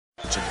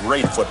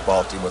great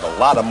football team with a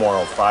lot of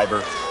moral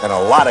fiber and a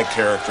lot of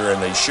character,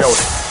 and they showed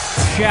it.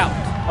 Shout,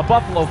 a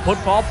Buffalo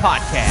football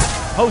podcast,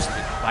 hosted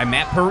by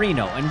Matt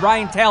Perino and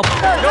Ryan Talbot.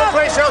 No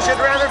place else you'd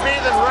rather be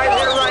than right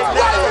here, right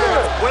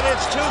now. When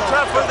it's too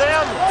tough for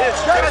them,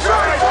 it's just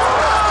right.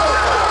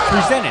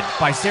 Presented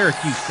by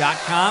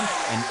Syracuse.com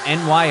and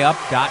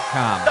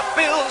NYUp.com. The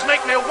Bills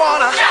make me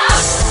wanna.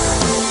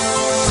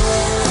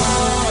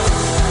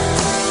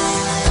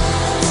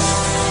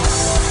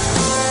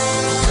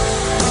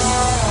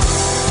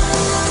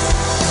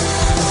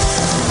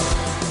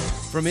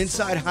 From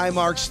inside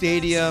Highmark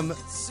Stadium,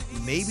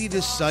 maybe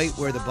the site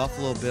where the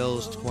Buffalo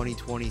Bills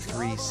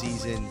 2023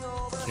 season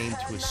came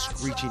to a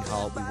screeching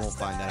halt. We won't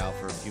find that out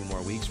for a few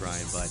more weeks,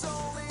 Ryan,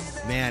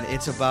 but man,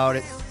 it's about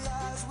it.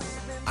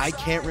 I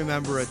can't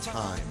remember a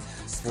time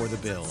for the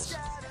Bills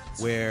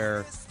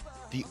where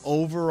the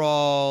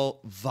overall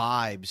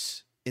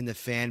vibes in the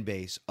fan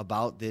base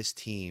about this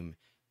team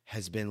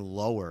has been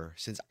lower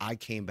since I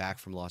came back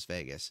from Las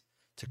Vegas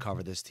to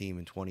cover this team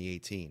in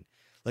 2018.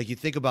 Like, you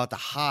think about the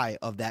high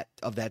of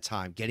that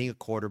time, getting a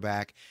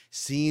quarterback,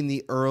 seeing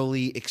the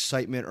early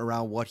excitement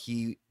around what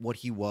he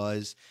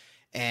was,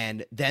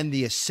 and then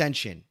the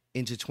ascension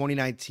into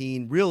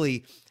 2019,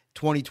 really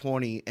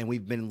 2020, and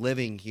we've been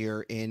living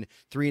here in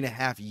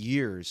 3.5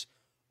 years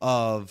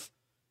of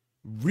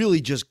really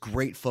just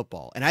great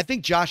football. And I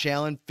think Josh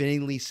Allen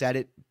fittingly said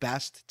it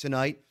best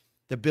tonight.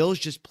 The Bills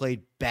just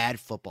played bad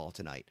football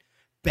tonight.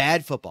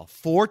 Bad football.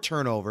 4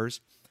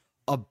 turnovers,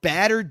 a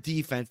battered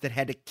defense that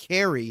had to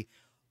carry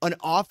an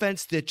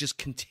offense that just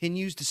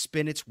continues to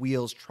spin its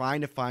wheels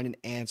trying to find an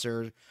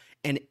answer.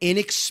 An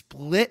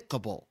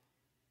inexplicable,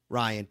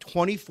 Ryan,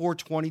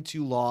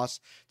 24-22 loss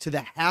to the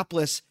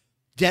hapless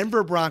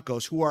Denver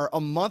Broncos, who are a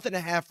month and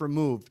a half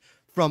removed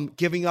from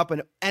giving up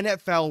an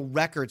NFL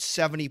record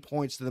 70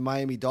 points to the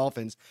Miami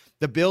Dolphins.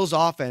 The Bills'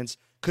 offense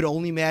could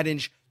only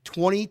manage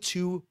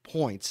 22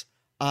 points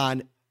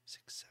on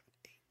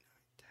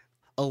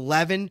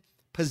 11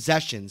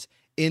 possessions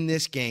in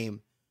this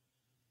game.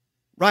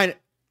 Ryan,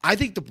 I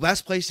think the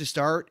best place to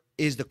start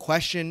is the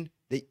question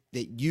that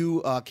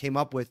you came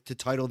up with to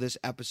title this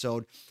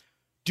episode.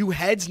 Do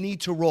heads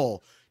need to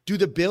roll? Do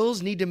the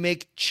Bills need to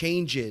make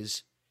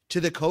changes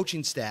to the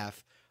coaching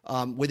staff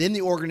within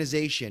the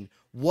organization?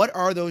 What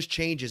are those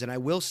changes? And I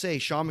will say,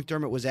 Sean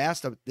McDermott was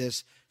asked of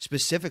this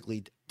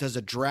specifically. Does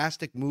a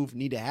drastic move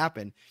need to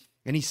happen?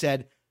 And he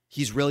said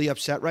he's really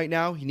upset right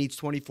now. He needs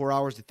 24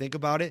 hours to think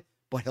about it,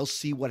 but he'll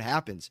see what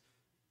happens.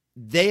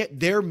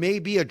 There may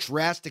be a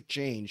drastic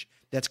change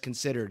that's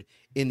considered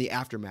in the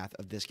aftermath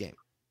of this game.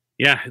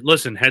 Yeah,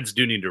 listen, heads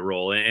do need to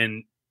roll,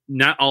 and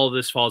not all of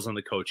this falls on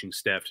the coaching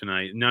staff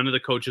tonight. None of the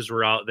coaches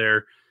were out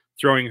there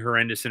throwing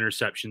horrendous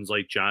interceptions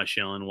like Josh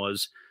Allen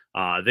was.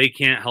 They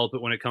can't help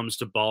it when it comes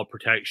to ball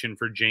protection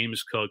for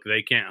James Cook.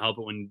 They can't help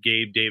it when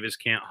Gabe Davis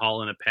can't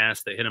haul in a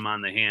pass that hit him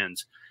on the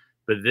hands.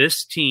 But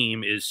this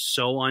team is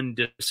so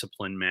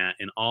undisciplined, Matt,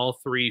 in all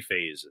 3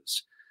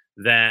 phases.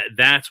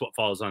 That's what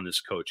falls on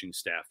this coaching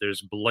staff.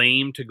 There's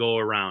blame to go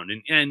around.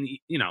 And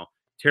you know,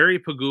 Terry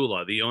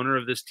Pagula, the owner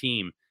of this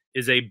team,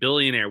 is a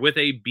billionaire with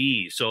a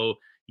B. So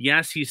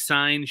yes, he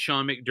signed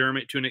Sean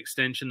McDermott to an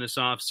extension this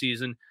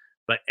offseason.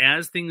 But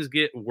as things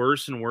get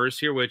worse and worse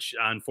here, which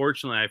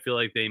unfortunately I feel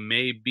like they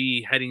may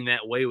be heading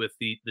that way with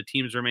the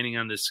teams remaining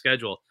on this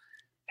schedule,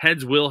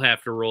 heads will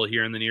have to roll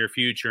here in the near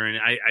future. And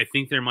I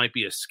think there might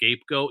be a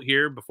scapegoat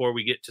here before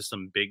we get to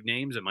some big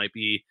names. It might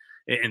be,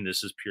 and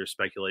this is pure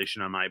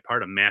speculation on my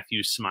part, a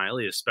Matthew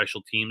Smiley, a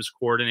special teams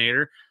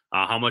coordinator.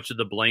 How much of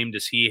the blame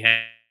does he have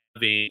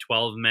having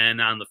 12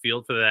 men on the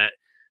field for that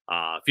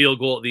field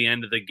goal at the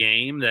end of the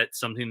game? That's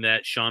something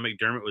that Sean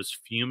McDermott was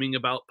fuming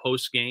about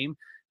post-game.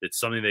 It's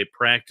something they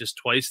practiced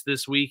twice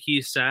this week,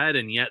 he said,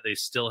 and yet they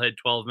still had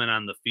 12 men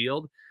on the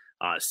field.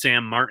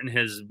 Sam Martin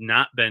has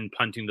not been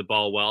punting the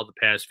ball well the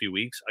past few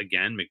weeks.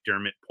 Again,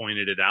 McDermott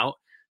pointed it out.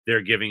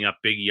 They're giving up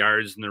big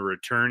yards in the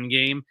return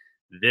game.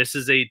 This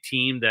is a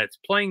team that's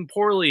playing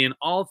poorly in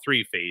all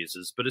 3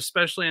 phases, but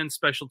especially on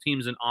special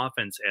teams and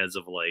offense as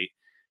of late.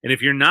 And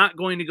if you're not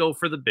going to go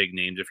for the big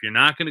names, if you're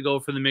not going to go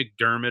for the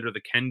McDermott or the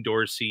Ken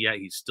Dorsey yet,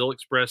 he's still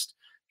expressed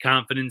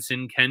confidence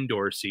in Ken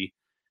Dorsey,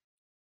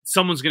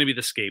 someone's going to be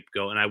the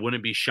scapegoat, and I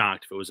wouldn't be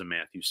shocked if it was a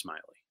Matthew Smiley.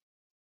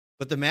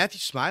 But the Matthew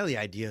Smiley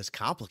idea is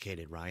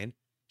complicated, Ryan.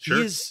 Sure.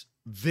 He is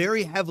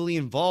very heavily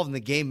involved in the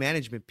game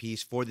management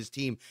piece for this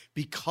team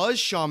because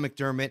Sean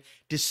McDermott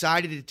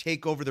decided to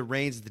take over the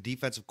reins of the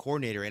defensive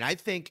coordinator. And I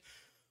think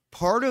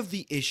part of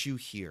the issue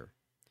here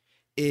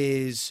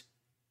is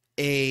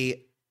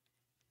a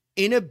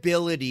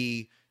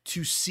inability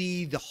to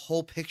see the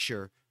whole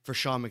picture for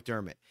Sean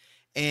McDermott.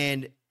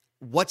 And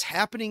what's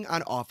happening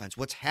on offense,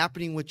 what's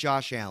happening with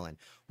Josh Allen,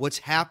 what's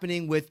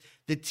happening with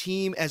the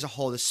team as a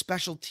whole, the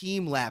special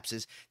team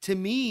lapses, to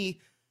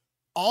me,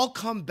 all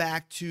come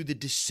back to the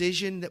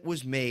decision that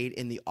was made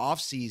in the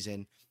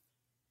offseason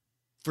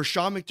for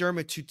Sean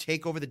McDermott to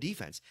take over the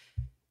defense.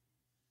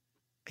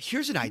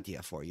 Here's an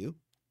idea for you.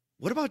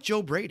 What about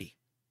Joe Brady?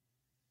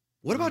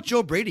 What about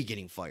Joe Brady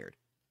getting fired?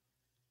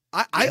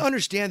 I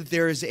understand that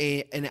there is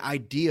an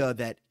idea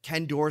that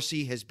Ken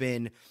Dorsey has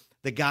been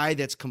the guy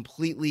that's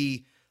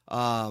completely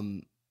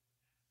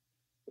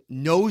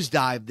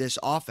nosedived this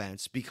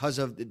offense because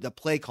of the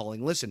play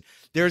calling. Listen,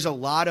 there's a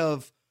lot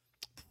of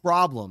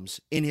problems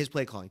in his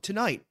play calling.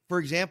 Tonight, for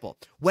example,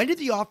 when did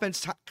the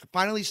offense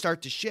finally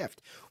start to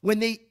shift? When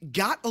they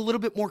got a little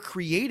bit more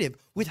creative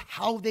with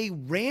how they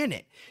ran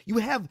it. You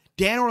have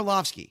Dan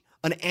Orlovsky,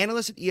 an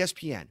analyst at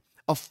ESPN,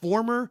 a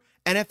former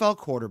NFL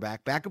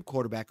quarterback, backup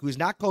quarterback, who has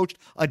not coached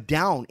a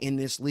down in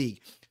this league,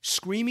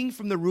 screaming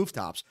from the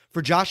rooftops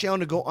for Josh Allen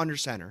to go under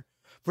center,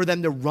 for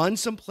them to run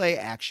some play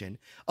action.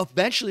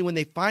 Eventually, when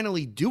they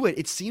finally do it,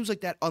 it seems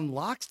like that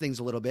unlocks things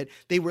a little bit.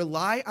 They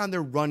rely on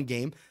their run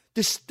game.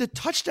 The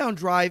touchdown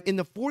drive in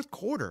the fourth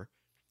quarter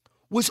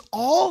was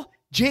all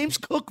James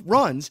Cook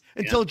runs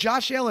until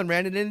Josh Allen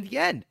ran it in at the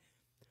end.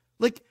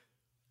 Like,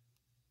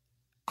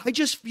 I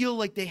just feel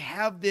like they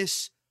have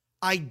this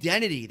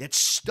identity that's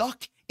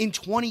stuck in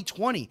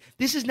 2020.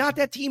 This is not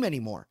that team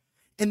anymore.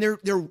 And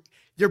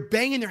they're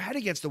banging their head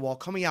against the wall,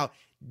 coming out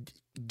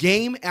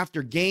game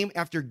after game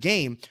after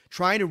game,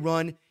 trying to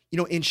run,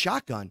 in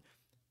shotgun.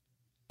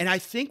 And I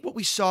think what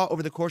we saw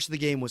over the course of the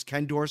game was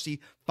Ken Dorsey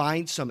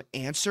find some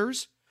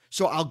answers.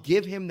 So I'll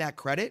give him that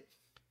credit.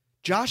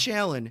 Josh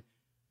Allen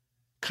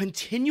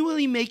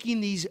continually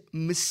making these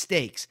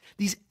mistakes,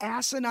 these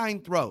asinine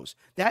throws.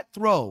 That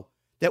throw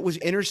that was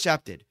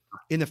intercepted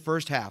in the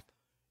first half,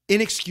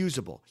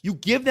 inexcusable. You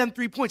give them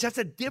 3 points. That's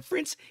a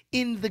difference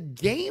in the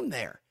game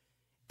there.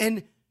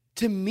 And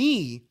to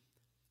me,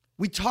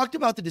 we talked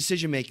about the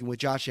decision-making with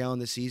Josh Allen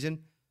this season.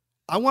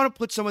 I want to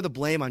put some of the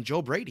blame on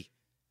Joe Brady.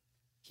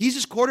 He's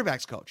his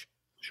quarterback's coach.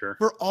 Sure.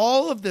 For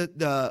all of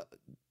the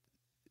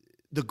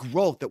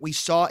growth that we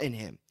saw in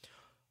him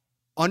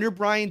under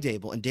Brian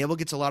Dable, and Dable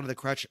gets a lot of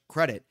the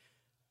credit,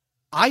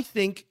 I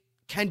think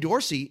Ken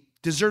Dorsey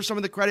deserves some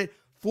of the credit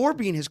for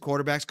being his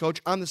quarterback's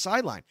coach on the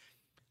sideline.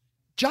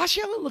 Josh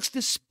Allen looks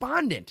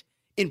despondent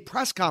in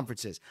press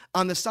conferences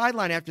on the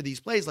sideline after these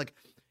plays. Like,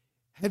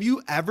 have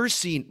you ever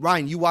seen,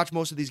 Ryan, you watch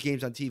most of these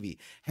games on TV.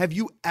 Have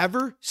you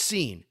ever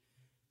seen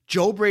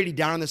Joe Brady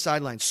down on the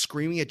sideline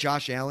screaming at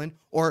Josh Allen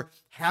or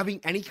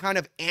having any kind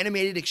of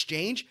animated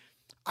exchange?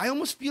 I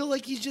almost feel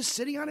like he's just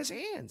sitting on his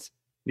hands.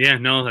 Yeah,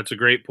 no, that's a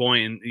great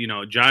point.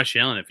 And, Josh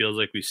Allen, it feels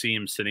like we see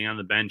him sitting on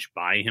the bench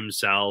by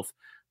himself,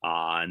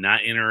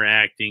 not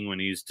interacting when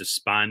he's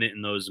despondent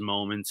in those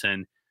moments.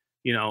 And,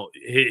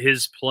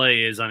 his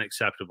play is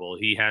unacceptable.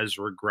 He has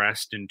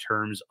regressed in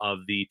terms of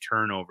the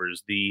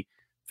turnovers, the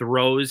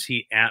throws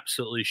he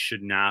absolutely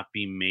should not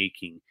be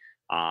making.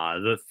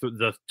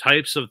 The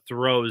types of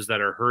throws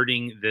that are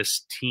hurting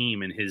this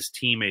team and his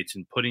teammates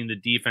and putting the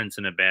defense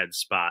in a bad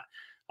spot,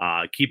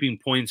 keeping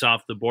points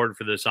off the board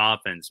for this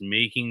offense,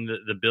 making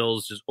the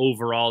Bills just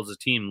overall as a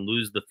team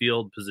lose the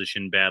field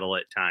position battle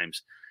at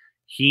times.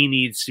 He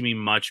needs to be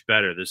much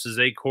better. This is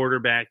a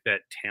quarterback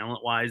that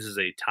talent-wise is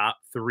a top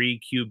 3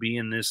 QB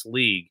in this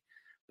league.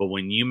 But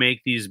when you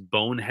make these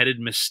boneheaded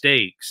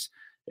mistakes,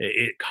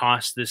 it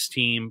costs this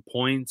team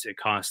points. It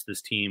costs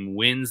this team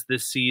wins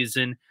this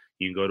season.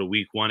 You can go to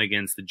week 1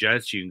 against the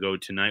Jets. You can go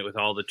tonight with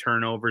all the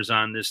turnovers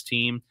on this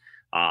team.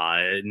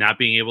 Not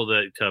being able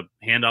to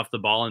hand off the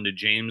ball into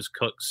James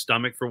Cook's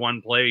stomach for one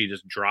play. You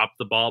just drop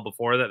the ball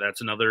before that.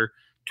 That's another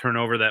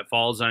turnover that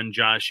falls on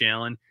Josh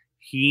Allen.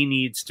 He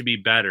needs to be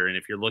better. And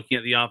if you're looking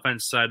at the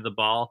offense side of the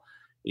ball,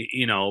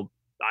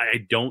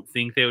 I don't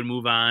think they would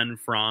move on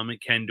from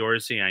Ken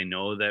Dorsey. I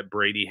know that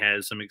Brady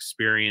has some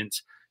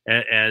experience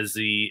as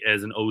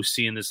an OC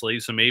in this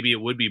league. So maybe it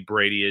would be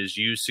Brady, as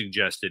you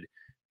suggested,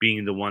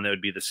 being the one that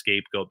would be the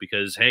scapegoat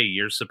because, hey,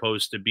 you're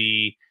supposed to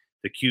be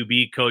the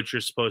QB coach.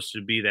 You're supposed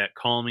to be that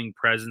calming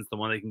presence, the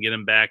one that can get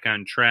him back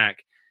on track.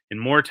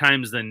 And more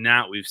times than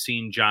not, we've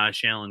seen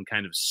Josh Allen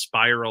kind of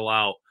spiral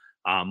out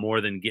more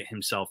than get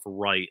himself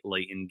right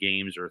late in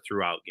games or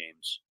throughout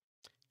games.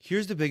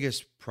 Here's the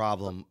biggest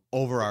problem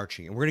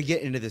overarching, and we're going to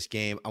get into this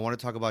game. I want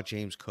to talk about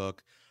James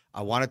Cook.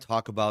 I want to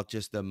talk about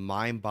just the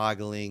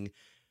mind-boggling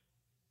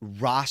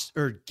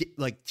roster,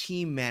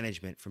 team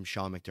management from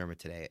Sean McDermott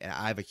today. And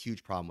I have a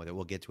huge problem with it.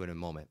 We'll get to it in a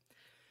moment.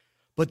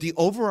 But the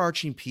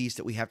overarching piece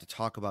that we have to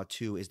talk about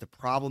too is the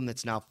problem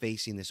that's now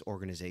facing this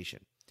organization.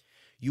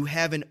 You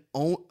have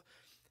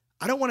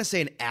I don't want to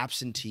say an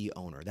absentee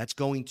owner. That's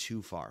going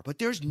too far. But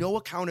there's no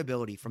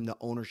accountability from the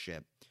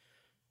ownership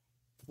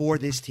for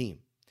this team.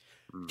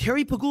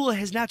 Terry Pegula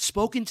has not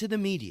spoken to the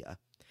media,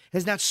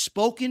 has not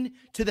spoken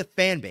to the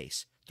fan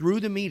base through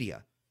the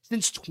media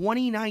since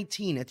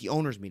 2019 at the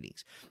owners'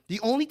 meetings. The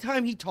only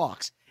time he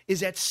talks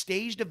is at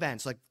staged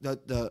events like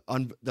the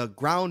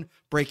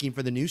groundbreaking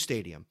for the new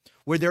stadium,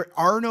 where there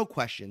are no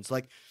questions.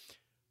 Like,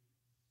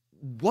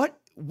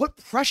 what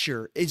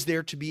pressure is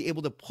there to be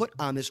able to put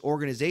on this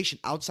organization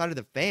outside of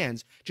the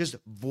fans just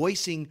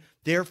voicing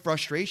their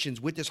frustrations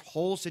with this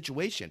whole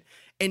situation?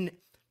 And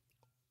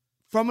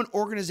from an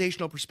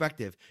organizational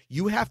perspective,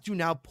 you have to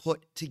now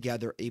put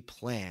together a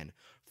plan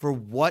for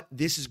what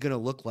this is going to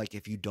look like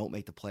if you don't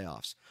make the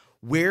playoffs.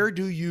 Where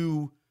do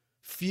you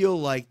feel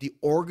like the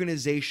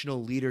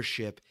organizational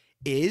leadership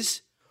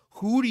is?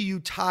 who do you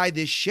tie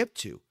this ship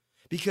to?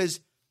 Because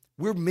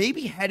we're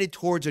maybe headed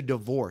towards a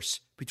divorce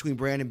between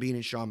Brandon Beane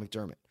and Sean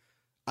McDermott.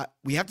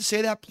 We have to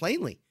say that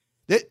plainly.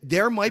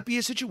 There might be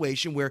a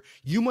situation where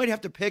you might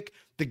have to pick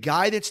the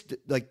guy that's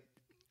like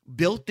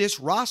built this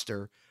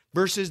roster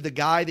versus the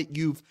guy that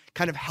you've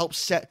kind of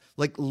helped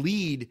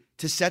lead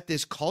to set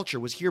this culture,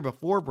 was here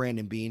before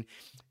Brandon Beane.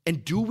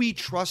 And do we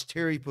trust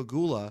Terry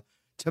Pegula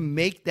to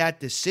make that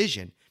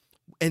decision?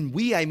 And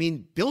I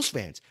mean, Bills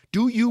fans,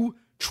 do you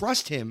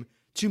trust him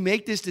to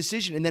make this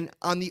decision? And then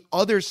on the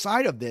other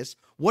side of this,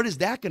 what is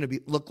that going to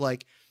look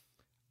like?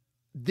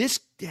 This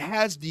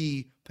has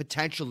the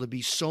potential to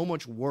be so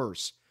much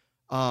worse,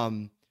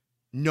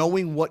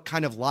 knowing what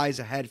kind of lies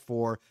ahead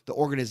for the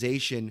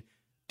organization,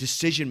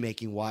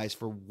 decision-making wise,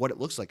 for what it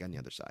looks like on the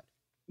other side.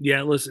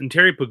 Yeah, listen,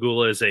 Terry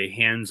Pegula is a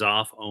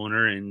hands-off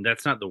owner, and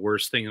that's not the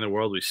worst thing in the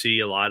world. We see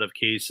a lot of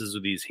cases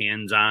with these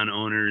hands-on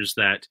owners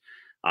that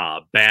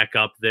back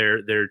up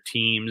their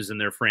teams and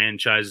their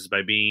franchises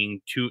by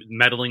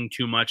meddling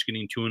too much,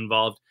 getting too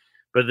involved.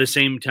 But at the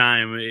same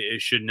time,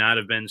 it should not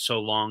have been so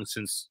long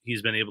since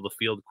he's been able to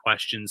field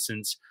questions,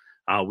 since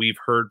we've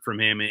heard from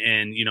him.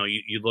 And,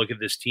 you look at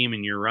this team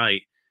and you're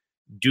right.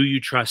 Do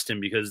you trust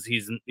him? Because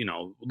he's,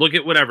 look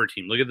at whatever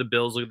team. Look at the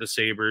Bills, look at the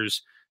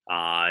Sabres.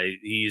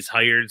 He's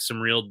hired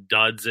some real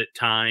duds at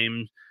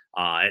times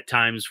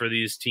for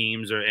these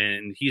teams,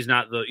 and he's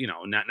not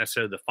not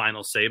necessarily the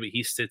final say, but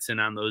he sits in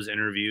on those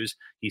interviews.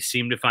 He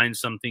seemed to find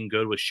something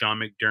good with Sean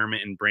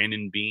McDermott and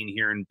Brandon Beane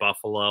here in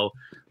Buffalo.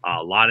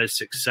 A lot of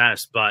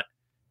success, but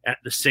at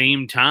the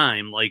same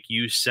time, like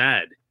you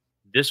said,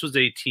 this was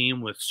a team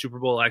with Super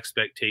Bowl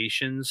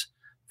expectations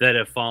that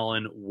have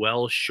fallen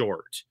well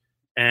short.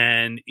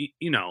 And,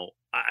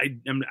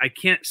 I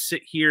can't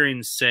sit here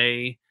and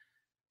say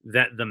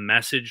that the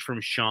message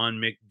from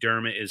Sean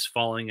McDermott is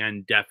falling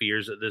on deaf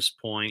ears at this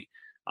point.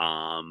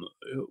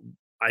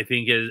 I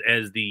think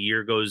as the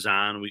year goes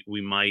on,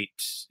 we might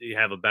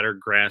have a better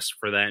grasp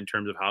for that in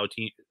terms of how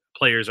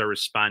players are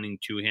responding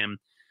to him.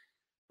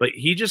 But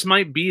he just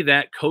might be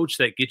that coach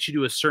that gets you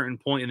to a certain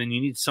point, and then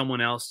you need someone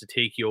else to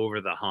take you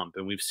over the hump.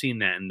 And we've seen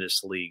that in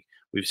this league.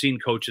 We've seen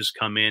coaches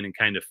come in and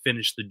kind of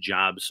finish the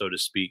job, so to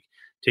speak,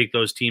 take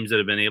those teams that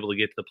have been able to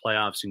get to the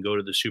playoffs and go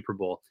to the Super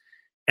Bowl.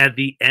 At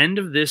the end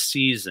of this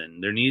season,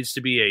 there needs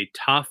to be a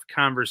tough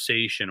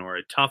conversation or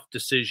a tough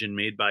decision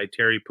made by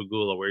Terry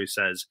Pegula where he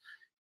says,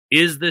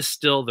 is this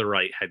still the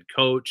right head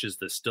coach? Is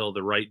this still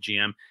the right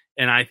GM?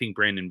 And I think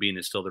Brandon Beane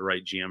is still the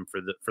right GM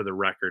for the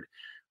record,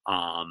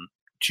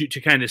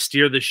 to kind of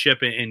steer the ship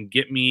and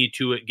get me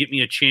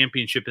a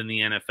championship in the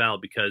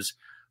NFL, because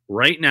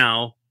right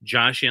now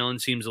Josh Allen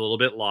seems a little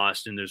bit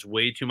lost and there's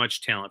way too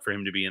much talent for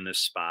him to be in this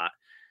spot.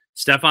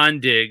 Stephon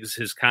Diggs,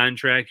 his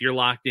contract, you're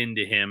locked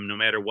into him no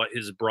matter what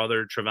his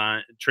brother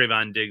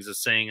Trayvon Diggs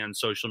is saying on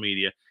social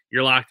media.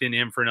 You're locked into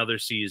him for another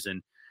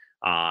season.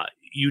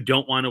 You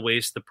don't want to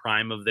waste the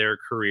prime of their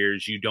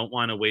careers. You don't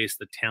want to waste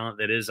the talent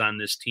that is on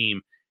this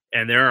team.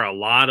 And there are a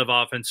lot of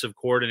offensive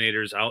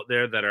coordinators out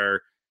there that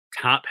are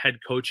top head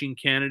coaching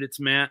candidates,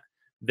 Matt,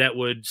 that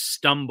would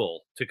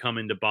stumble to come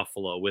into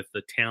Buffalo with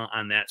the talent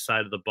on that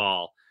side of the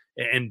ball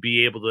and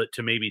be able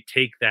to maybe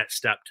take that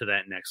step to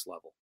that next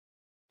level.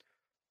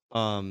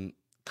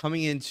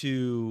 Coming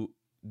into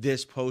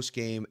this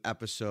post-game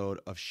episode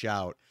of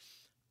Shout,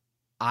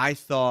 I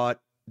thought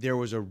there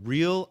was a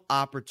real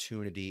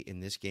opportunity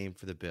in this game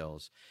for the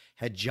Bills.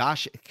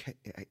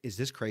 Is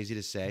this crazy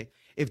to say?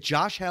 If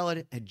Josh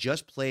Allen had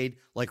just played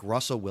like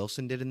Russell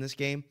Wilson did in this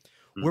game,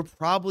 we're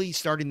probably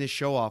starting this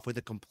show off with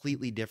a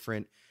completely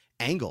different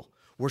angle.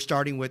 We're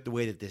starting with the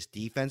way that this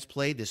defense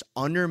played, this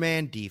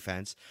undermanned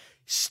defense,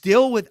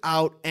 still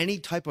without any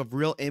type of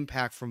real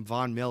impact from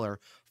Von Miller,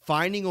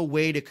 finding a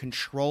way to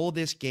control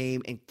this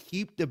game and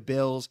keep the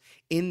Bills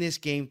in this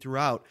game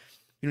throughout.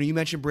 You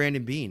mentioned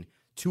Brandon Beane,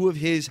 two of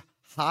his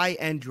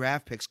high-end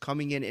draft picks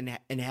coming in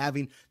and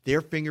having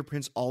their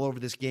fingerprints all over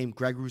this game.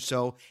 Greg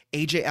Rousseau,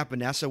 A.J.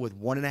 Epinesa with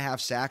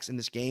 1.5 sacks in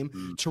this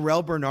game.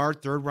 Terrell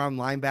Bernard, third-round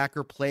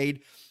linebacker,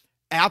 played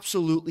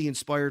absolutely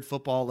inspired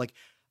football. Like,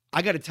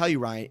 I got to tell you,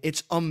 Ryan,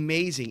 it's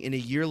amazing in a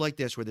year like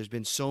this where there's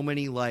been so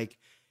many,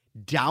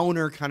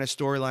 downer kind of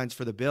storylines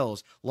for the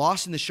Bills.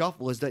 Lost in the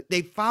shuffle is that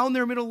they found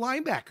their middle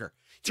linebacker.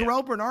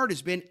 Terrell Bernard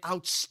has been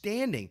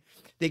outstanding.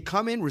 They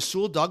come in.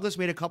 Rasul Douglas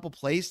made a couple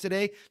plays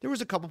today. There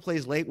was a couple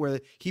plays late where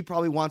he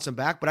probably wants him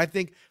back, but I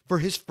think for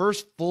his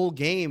first full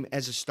game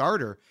as a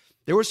starter,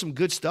 there was some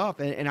good stuff,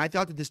 and I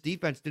thought that this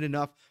defense did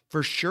enough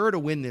for sure to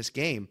win this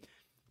game.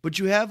 But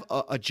you have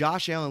a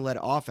Josh Allen-led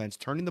offense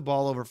turning the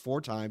ball over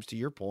 4 times, to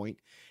your point,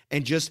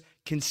 and just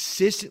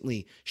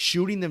consistently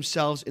shooting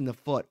themselves in the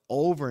foot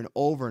over and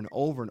over and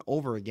over and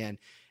over again.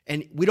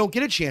 And we don't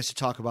get a chance to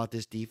talk about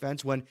this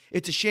defense when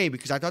it's a shame,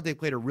 because I thought they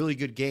played a really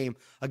good game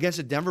against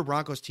a Denver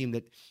Broncos team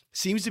that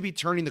seems to be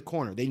turning the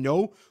corner. They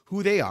know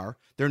who they are.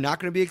 They're not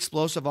going to be an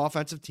explosive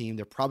offensive team.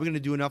 They're probably going to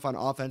do enough on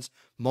offense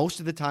most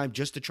of the time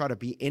just to try to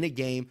be in a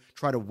game,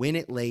 try to win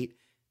it late.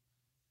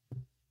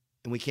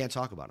 And we can't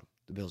talk about them,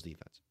 the Bills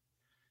defense.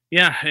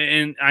 Yeah,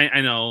 and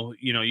I know,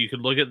 you could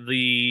look at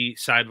the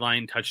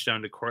sideline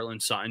touchdown to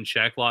Cortland Sutton.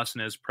 Shaq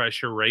Lawson has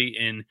pressure right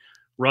in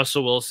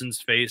Russell Wilson's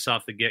face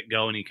off the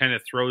get-go, and he kind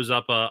of throws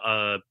up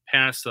a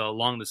pass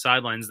along the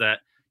sidelines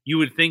that you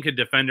would think a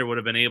defender would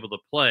have been able to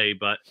play,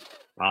 but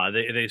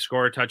they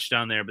score a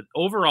touchdown there. But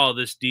overall,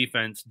 this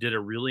defense did a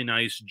really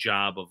nice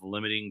job of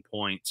limiting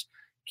points,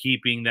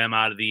 keeping them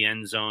out of the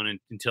end zone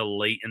until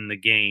late in the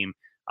game.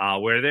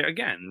 Where they're,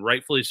 again,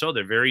 rightfully so,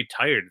 they're very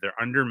tired. They're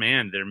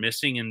undermanned. They're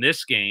missing in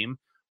this game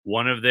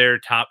one of their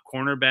top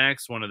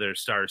cornerbacks, one of their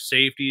star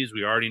safeties.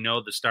 We already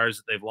know the stars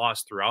that they've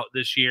lost throughout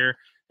this year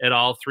at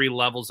all three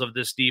levels of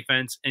this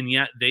defense, and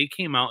yet they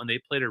came out and they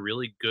played a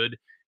really good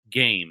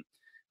game.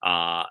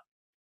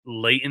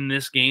 Late in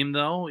this game,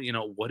 though,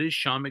 what is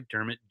Sean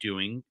McDermott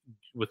doing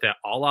with that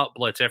all-out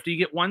blitz? After you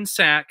get one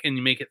sack and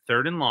you make it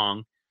 3rd and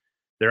long,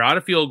 they're out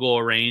of field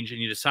goal range,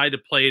 and you decide to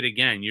play it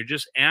again. You're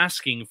just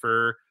asking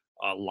for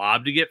a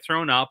lob to get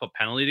thrown up, a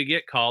penalty to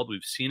get called.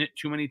 We've seen it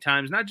too many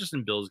times, not just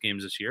in Bills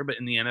games this year, but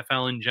in the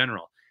NFL in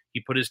general. He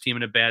put his team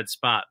in a bad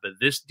spot. But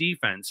this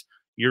defense,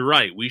 you're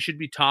right, we should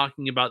be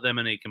talking about them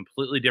in a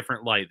completely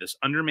different light. This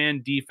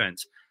undermanned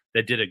defense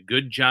that did a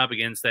good job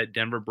against that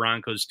Denver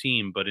Broncos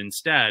team, but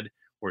instead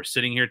we're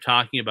sitting here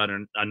talking about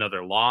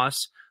another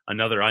loss,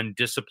 another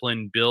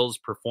undisciplined Bills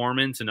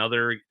performance,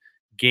 another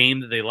game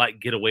that they let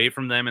get away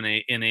from them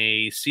in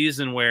a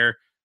season where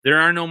there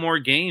are no more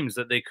games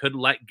that they could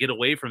let get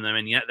away from them,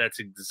 and yet that's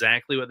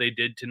exactly what they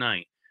did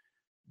tonight.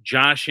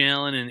 Josh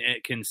Allen and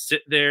it can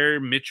sit there.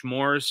 Mitch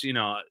Morse,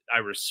 I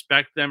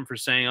respect them for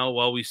saying, oh,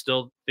 well, we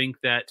still think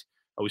that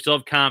we still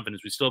have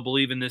confidence. We still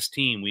believe in this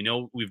team. We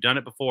know we've done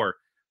it before.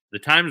 The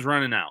time's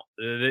running out.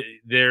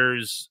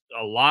 There's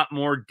a lot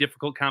more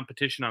difficult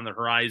competition on the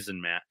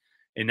horizon, Matt.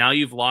 And now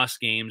you've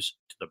lost games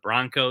to the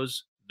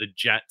Broncos, the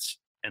Jets,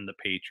 and the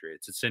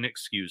Patriots. It's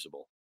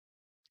inexcusable.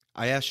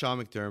 I asked Sean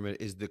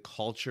McDermott, is the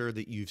culture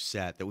that you've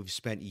set, that we've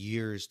spent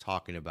years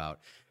talking about,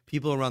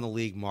 people around the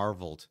league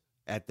marveled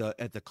at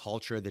the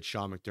culture that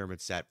Sean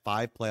McDermott set.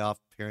 5 playoff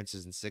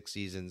appearances in 6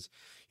 seasons,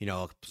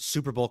 a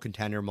Super Bowl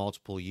contender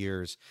multiple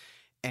years.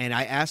 And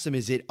I asked him,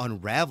 is it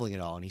unraveling at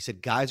all? And he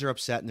said, guys are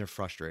upset and they're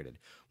frustrated.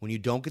 When you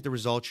don't get the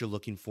results you're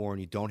looking for and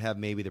you don't have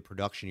maybe the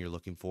production you're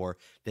looking for,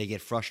 they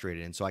get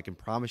frustrated. And so I can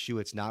promise you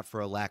it's not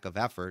for a lack of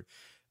effort.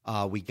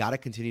 We got to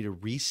continue to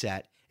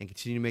reset and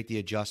continue to make the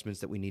adjustments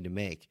that we need to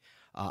make.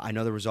 I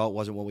know the result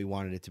wasn't what we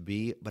wanted it to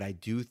be, but I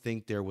do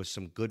think there was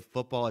some good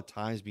football at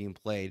times being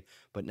played,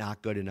 but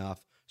not good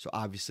enough. So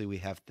obviously we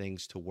have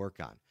things to work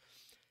on.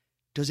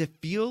 Does it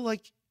feel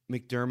like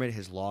McDermott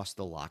has lost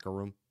the locker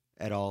room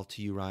at all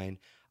to you, Ryan?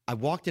 I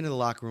walked into the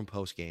locker room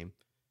post-game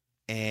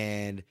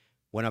and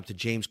went up to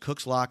James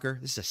Cook's locker.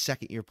 This is a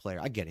second-year player.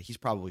 I get it. He's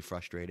probably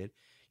frustrated.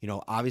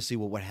 Obviously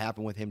what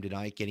happened with him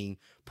tonight, getting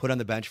put on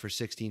the bench for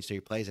 16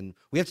 straight plays. And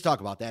we have to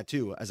talk about that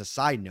too. As a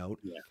side note,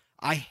 yeah.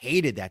 I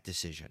hated that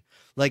decision.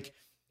 Like,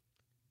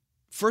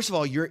 first of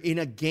all, you're in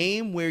a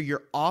game where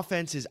your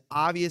offense is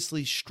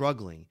obviously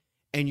struggling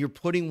and you're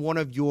putting one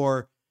of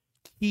your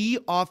key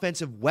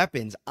offensive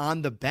weapons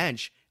on the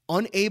bench,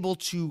 unable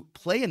to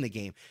play in the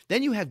game.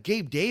 Then you have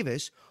Gabe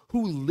Davis,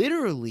 who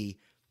literally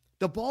 –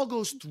 the ball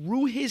goes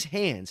through his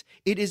hands.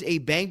 It is a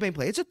bang-bang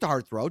play. It's a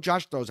hard throw.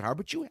 Josh throws it hard,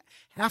 but you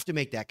have to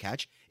make that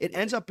catch. It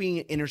ends up being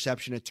an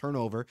interception, a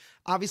turnover.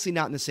 Obviously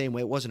not in the same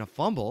way. It wasn't a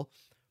fumble,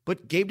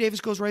 but Gabe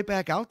Davis goes right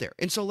back out there.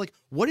 And so,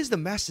 what is the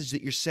message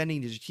that you're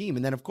sending to your team?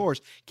 And then, of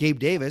course, Gabe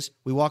Davis,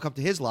 we walk up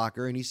to his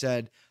locker, and he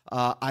said,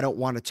 I don't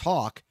want to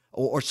talk,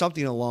 or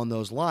something along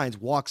those lines,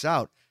 walks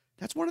out.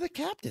 That's one of the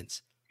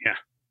captains.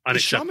 Yeah.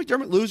 Is Sean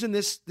McDermott losing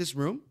this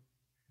room?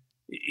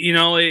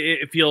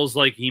 It feels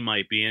like he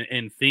might be,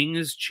 and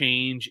things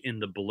change in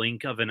the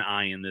blink of an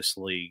eye in this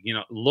league.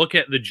 Look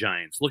at the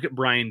Giants. Look at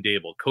Brian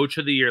Dable, coach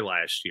of the year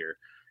last year.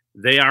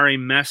 They are a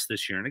mess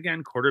this year. And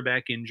again,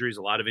 quarterback injuries,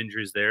 a lot of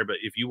injuries there. But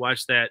if you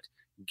watch that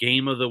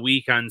game of the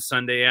week on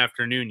Sunday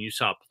afternoon, you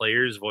saw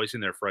players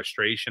voicing their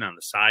frustration on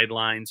the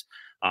sidelines.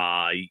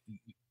 I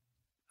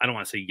don't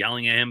want to say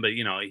yelling at him, but,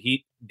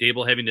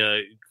 Dable having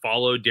to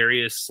follow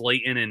Darius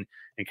Slayton and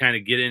kind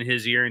of get in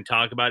his ear and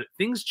talk about it.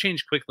 Things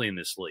change quickly in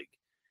this league.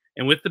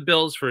 And with the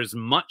Bills, for as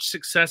much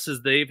success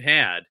as they've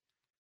had,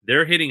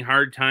 they're hitting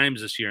hard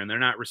times this year, and they're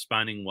not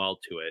responding well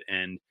to it.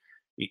 And,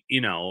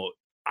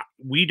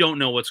 we don't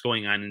know what's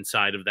going on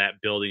inside of that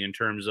building in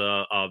terms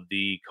of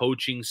the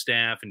coaching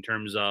staff, in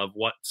terms of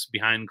what's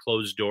behind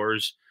closed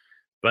doors.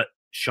 But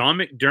Sean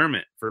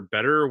McDermott, for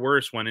better or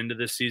worse, went into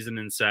this season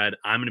and said,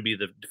 I'm going to be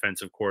the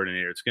defensive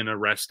coordinator. It's going to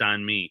rest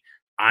on me.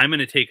 I'm going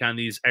to take on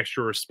these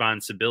extra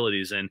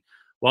responsibilities. And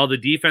while the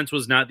defense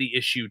was not the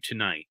issue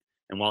tonight,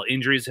 and while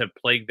injuries have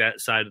plagued that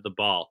side of the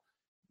ball,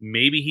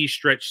 maybe he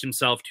stretched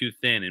himself too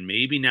thin, and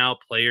maybe now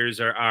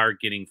players are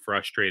getting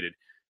frustrated.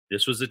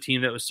 This was a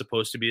team that was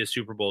supposed to be a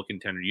Super Bowl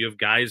contender. You have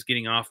guys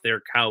getting off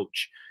their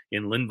couch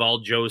in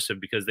Linval Joseph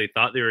because they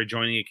thought they were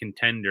joining a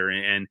contender,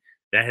 and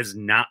that has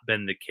not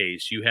been the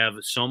case. You have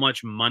so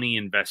much money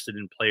invested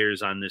in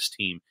players on this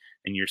team,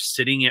 and you're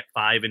sitting at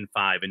 5-5,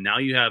 and now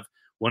you have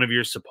one of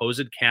your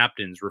supposed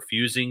captains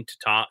refusing to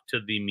talk to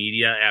the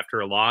media after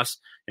a loss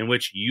in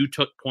which you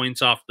took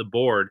points off the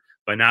board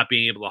by not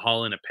being able to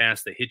haul in a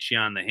pass that hits you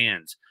on the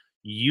hands.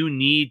 You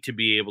need to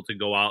be able to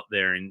go out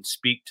there and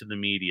speak to the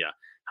media.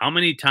 How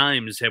many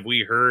times have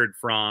we heard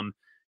from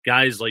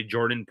guys like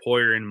Jordan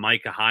Poyer and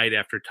Micah Hyde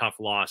after tough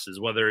losses,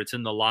 whether it's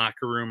in the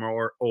locker room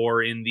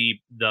or in the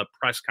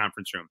press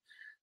conference room?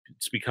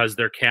 It's because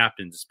they're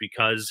captains. It's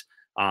because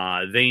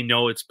they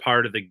know it's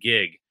part of the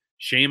gig.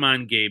 Shame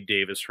on Gabe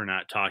Davis for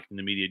not talking to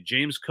the media.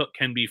 James Cook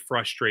can be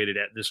frustrated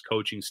at this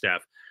coaching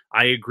staff.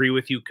 I agree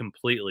with you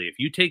completely. If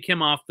you take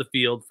him off the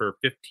field for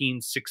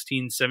 15,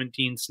 16,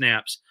 17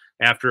 snaps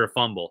after a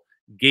fumble,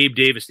 Gabe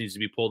Davis needs to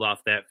be pulled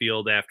off that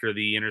field after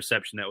the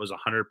interception that was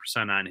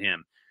 100% on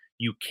him.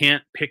 You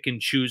can't pick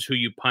and choose who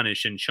you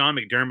punish. And Sean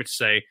McDermott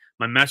say,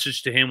 my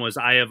message to him was,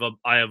 I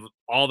have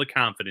all the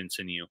confidence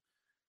in you.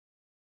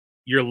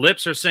 Your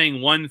lips are saying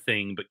one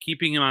thing, but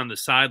keeping him on the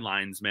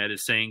sidelines, Matt,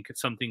 is saying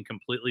something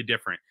completely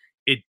different.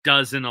 It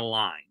doesn't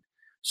align.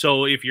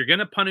 So if you're going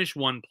to punish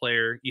one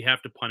player, you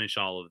have to punish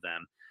all of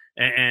them.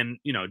 And,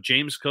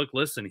 James Cook,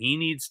 listen, he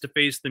needs to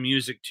face the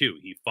music too.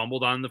 He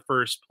fumbled on the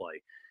first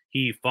play.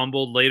 He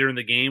fumbled later in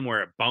the game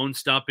where it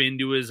bounced up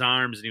into his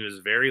arms, and he was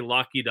very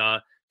lucky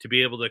to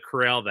be able to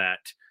corral that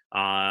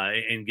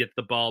and get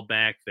the ball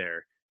back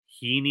there.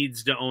 He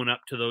needs to own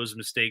up to those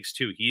mistakes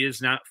too. He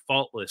is not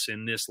faultless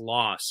in this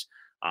loss,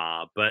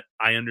 but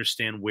I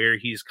understand where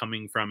he's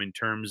coming from in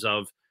terms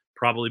of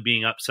probably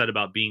being upset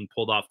about being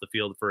pulled off the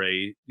field for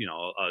a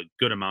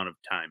good amount of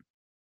time.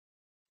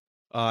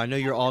 I know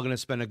you're all going to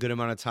spend a good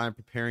amount of time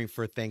preparing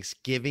for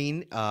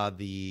Thanksgiving.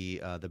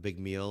 The big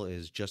meal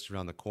is just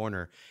around the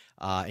corner,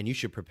 and you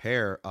should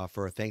prepare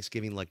for a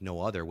Thanksgiving like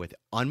no other with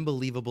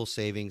unbelievable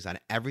savings on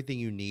everything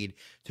you need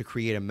to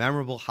create a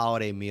memorable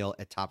holiday meal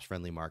at Tops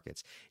Friendly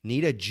Markets.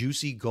 Need a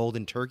juicy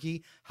golden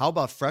turkey? How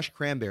about fresh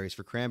cranberries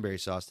for cranberry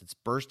sauce that's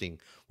bursting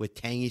with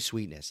tangy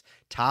sweetness?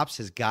 Tops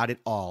has got it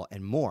all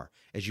and more.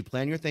 As you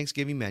plan your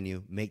Thanksgiving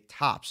menu, make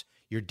Tops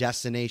your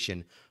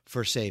destination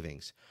for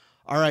savings.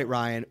 All right,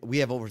 Ryan, we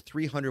have over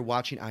 300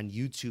 watching on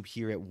YouTube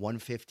here at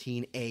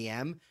 1:15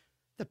 a.m.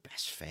 The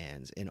best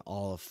fans in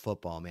all of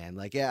football, man.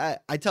 Like, yeah,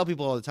 I tell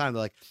people all the time,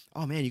 they're like,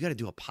 oh, man, you got to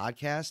do a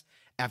podcast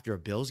after a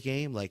Bills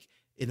game, like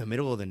in the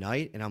middle of the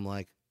night. And I'm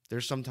like,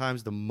 there's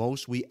sometimes the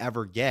most we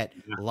ever get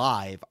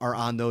live are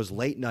on those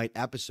late night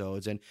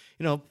episodes. And,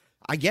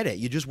 I get it.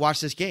 You just watch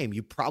this game.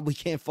 You probably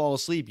can't fall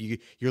asleep.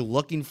 You're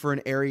looking for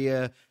an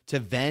area to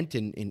vent,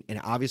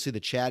 and obviously the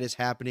chat is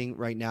happening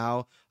right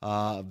now.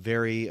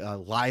 Very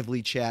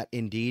lively chat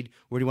indeed.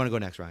 Where do you want to go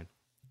next, Ryan?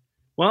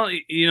 Well,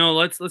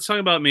 let's talk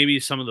about maybe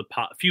some of the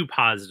few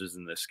positives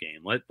in this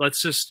game. Let's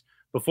just,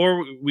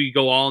 before we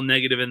go all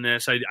negative in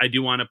this, I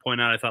do want to point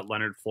out I thought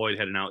Leonard Floyd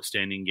had an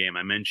outstanding game.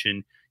 I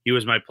mentioned he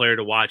was my player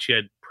to watch. He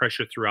had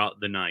pressure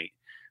throughout the night.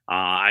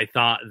 I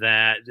thought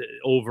that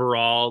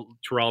overall,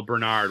 Terrell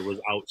Bernard was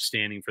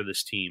outstanding for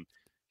this team.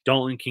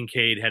 Dalton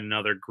Kincaid had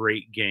another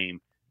great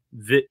game.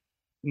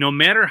 No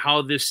matter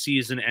how this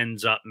season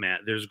ends up,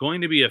 Matt, there's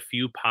going to be a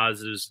few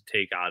positives to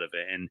take out of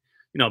it. And,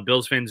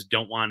 Bills fans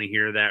don't want to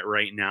hear that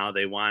right now.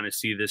 They want to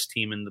see this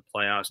team in the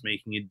playoffs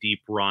making a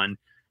deep run.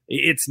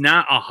 It's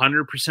not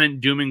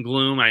 100% doom and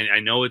gloom. I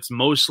know it's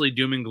mostly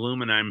doom and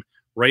gloom, and I'm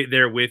right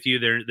there with you.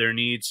 There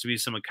needs to be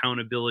some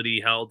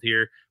accountability held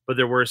here, but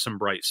there were some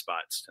bright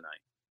spots tonight.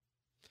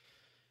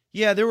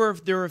 Yeah, there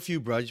were a few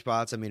bright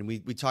spots. I mean, we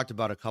talked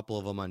about a couple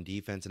of them on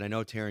defense, and I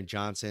know Taron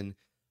Johnson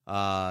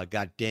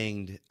got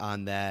dinged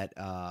on that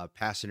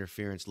pass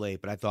interference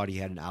late, but I thought he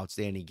had an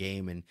outstanding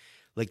game. And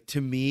like,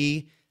 to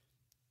me,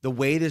 the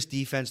way this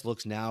defense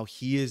looks now,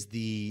 he is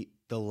the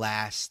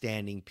last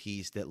standing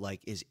piece that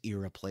like is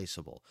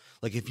irreplaceable.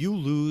 Like, if you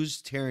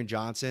lose Taron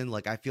Johnson,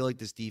 like, I feel like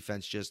this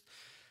defense just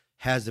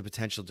has the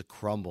potential to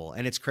crumble.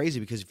 And it's crazy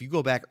because if you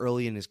go back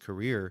early in his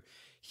career,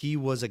 he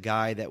was a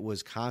guy that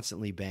was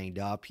constantly banged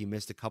up. He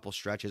missed a couple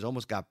stretches,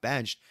 almost got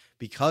benched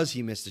because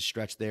he missed a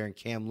stretch there, and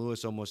Cam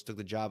Lewis almost took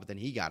the job, but then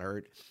he got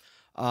hurt.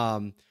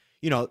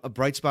 A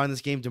bright spot in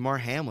this game, Damar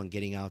Hamlin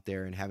getting out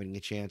there and having a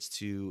chance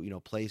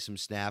to, play some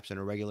snaps in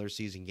a regular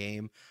season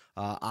game.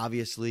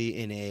 Obviously,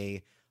 in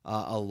a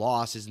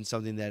loss isn't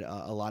something that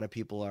a lot of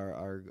people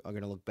are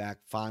going to look back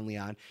fondly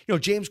on.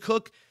 James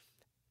Cook,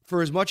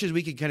 for as much as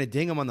we could kind of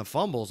ding him on the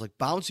fumbles, like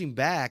bouncing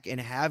back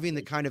and having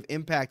the kind of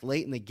impact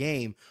late in the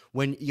game,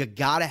 when you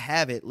got to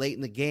have it late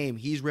in the game,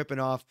 he's ripping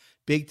off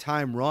big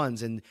time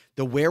runs and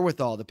the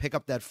wherewithal to pick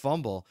up that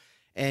fumble.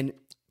 And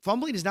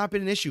fumbling has not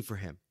been an issue for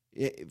him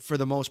for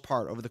the most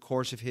part over the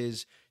course of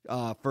his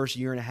first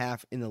year and a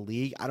half in the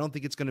league. I don't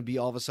think it's going to be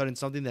all of a sudden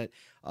something that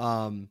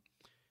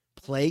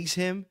plagues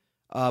him,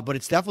 but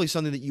it's definitely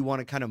something that you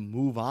want to kind of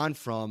move on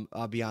from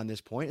beyond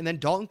this point. And then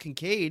Dalton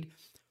Kincaid,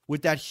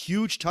 with that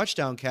huge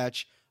touchdown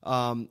catch,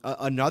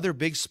 another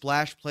big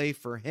splash play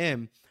for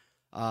him.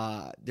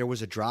 There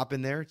was a drop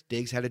in there.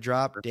 Diggs had a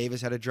drop.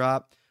 Davis had a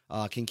drop.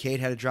 Kincaid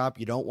had a drop.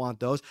 You don't want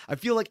those. I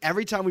feel like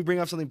every time we bring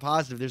up something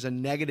positive, there's a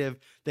negative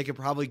that could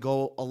probably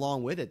go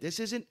along with it. This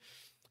isn't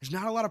there's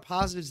not a lot of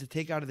positives to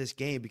take out of this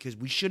game because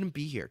we shouldn't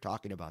be here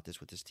talking about this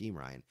with this team,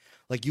 Ryan.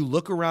 Like, you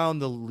look around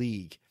the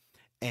league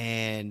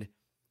and,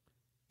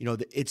 you know,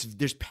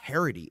 there's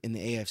parity in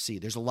the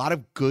AFC. There's a lot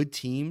of good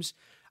teams.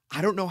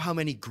 I don't know how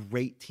many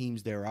great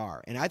teams there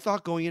are. And I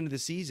thought going into the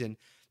season,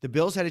 the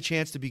Bills had a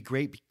chance to be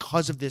great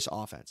because of this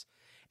offense.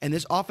 And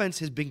this offense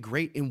has been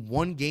great in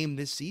one game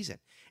this season.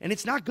 And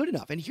it's not good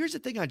enough. And here's the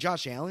thing on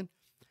Josh Allen.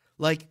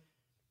 Like,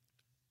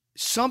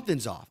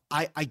 something's off.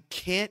 I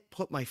can't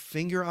put my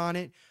finger on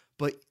it,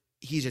 but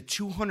he's a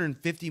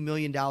 $250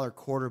 million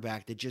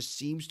quarterback that just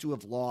seems to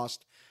have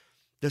lost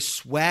the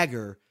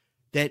swagger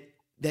that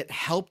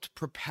helped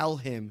propel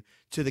him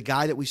to the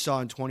guy that we saw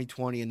in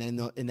 2020 and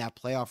then in that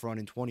playoff run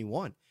in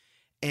 21.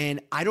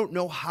 And I don't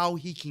know how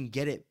he can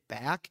get it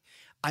back.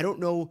 I don't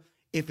know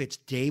if it's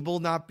Dable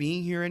not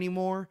being here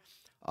anymore.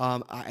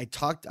 I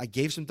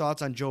gave some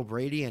thoughts on Joe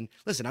Brady, and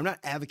listen, I'm not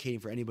advocating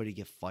for anybody to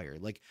get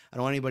fired. Like, I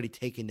don't want anybody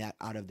taking that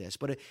out of this.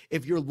 But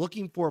if you're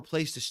looking for a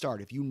place to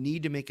start, if you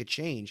need to make a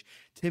change,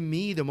 to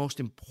me, the most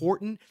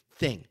important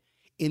thing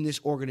in this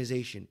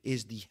organization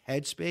is the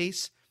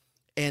headspace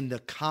and the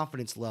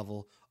confidence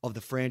level of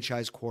the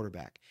franchise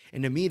quarterback.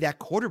 And to me, that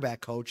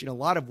quarterback coach, in a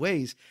lot of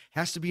ways,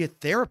 has to be a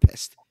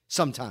therapist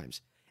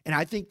sometimes. And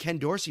I think Ken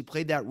Dorsey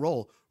played that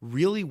role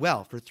really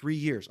well for 3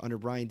 years under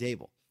Brian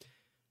Dable.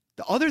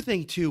 The other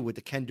thing, too, with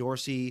the Ken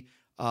Dorsey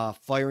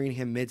firing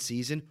him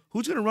midseason,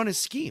 who's going to run his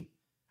scheme?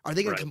 Are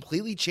they going to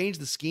completely change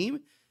the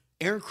scheme?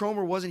 Aaron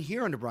Cromer wasn't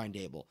here under Brian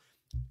Dable.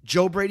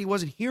 Joe Brady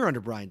wasn't here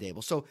under Brian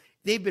Dable. So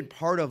they've been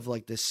part of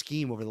like the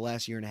scheme over the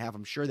last year and a half.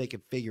 I'm sure they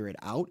can figure it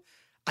out.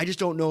 I just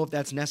don't know if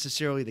that's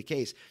necessarily the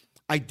case.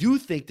 I do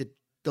think that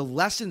the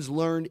lessons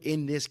learned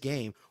in this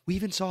game, we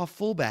even saw a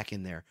fullback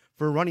in there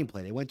for a running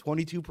play. They went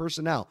 22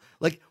 personnel.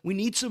 Like, we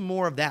need some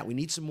more of that. We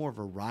need some more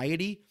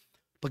variety.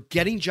 But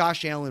getting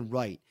Josh Allen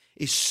right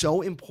is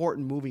so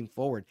important moving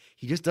forward.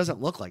 He just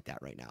doesn't look like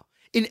that right now.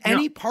 In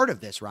any part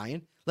of this,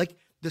 Ryan, like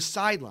the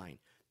sideline,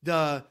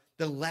 the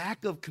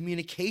lack of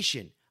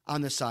communication on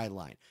the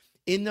sideline,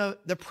 in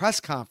the press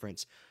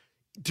conference,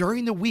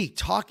 during the week,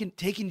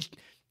 taking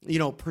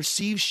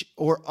perceived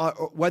or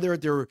whether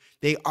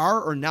they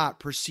are or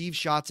not perceived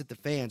shots at the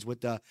fans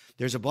with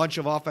there's a bunch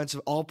of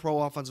all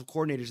pro offensive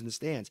coordinators in the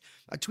stands.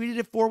 I tweeted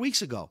it 4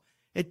 weeks ago.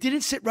 It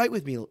didn't sit right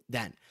with me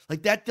then.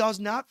 Like, that does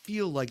not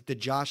feel like the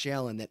Josh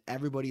Allen that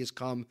everybody has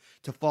come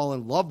to fall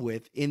in love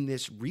with in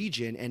this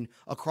region and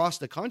across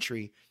the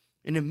country.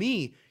 And to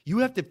me, you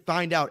have to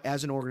find out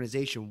as an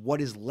organization what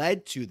has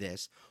led to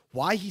this,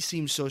 why he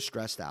seems so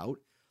stressed out,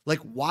 like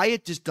why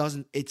it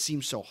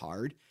seems so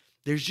hard.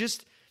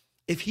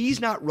 If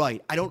he's not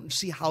right, I don't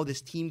see how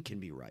this team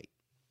can be right.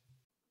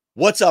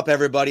 What's up,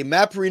 everybody?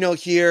 Matt Perino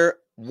here,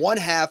 one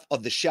half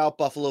of the Shout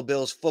Buffalo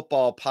Bills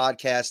football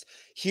podcast,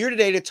 here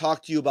today to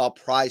talk to you about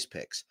Prize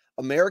Picks,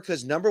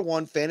 America's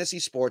 #1 fantasy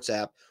sports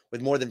app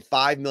with more than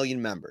 5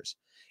 million members.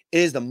 It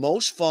is the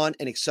most fun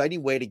and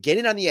exciting way to get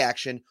in on the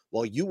action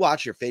while you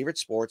watch your favorite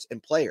sports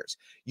and players.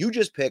 You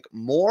just pick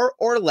more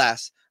or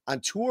less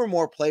on 2 or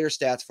more player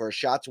stats for a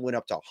shot to win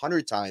up to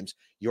 100 times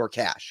your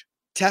cash.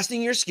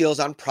 Testing your skills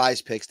on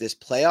Prize Picks this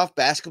playoff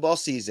basketball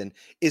season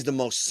is the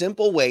most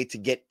simple way to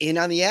get in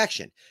on the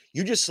action.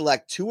 You just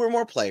select 2 or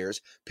more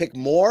players, pick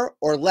more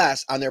or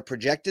less on their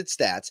projected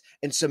stats,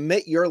 and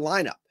submit your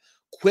lineup.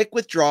 Quick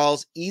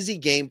withdrawals, easy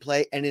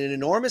gameplay, and an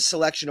enormous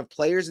selection of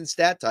players and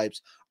stat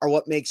types are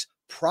what makes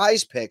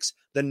Prize Picks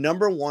the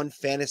 #1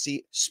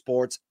 fantasy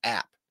sports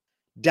app.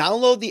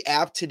 Download the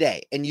app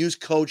today and use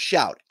code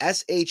SHOUT,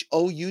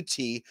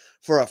 SHOUT,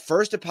 for a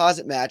first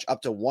deposit match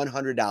up to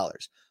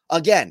 $100.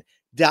 Again,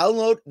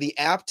 download the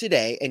app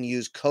today and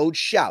use code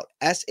SHOUT,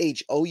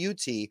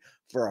 SHOUT,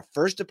 for a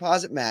first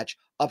deposit match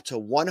up to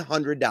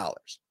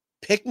 $100.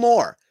 Pick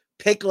more,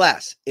 pick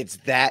less. It's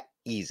that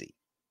easy.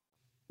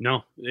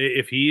 No,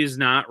 if he is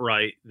not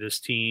right, this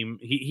team,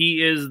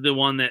 he is the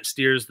one that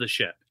steers the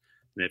ship.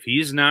 And if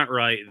he's not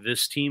right,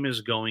 this team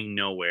is going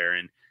nowhere.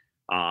 And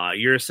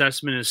your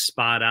assessment is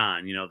spot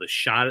on. You know, the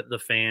shot at the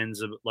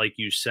fans, like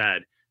you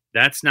said,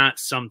 that's not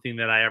something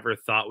that I ever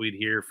thought we'd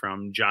hear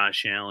from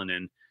Josh Allen.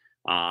 And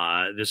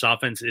this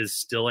offense is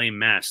still a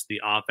mess. The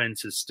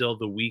offense is still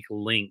the weak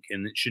link,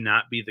 and it should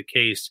not be the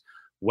case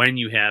when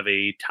you have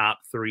a top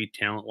 3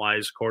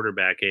 talent-wise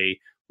quarterback, a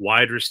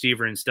wide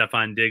receiver in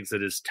Stephon Diggs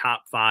that is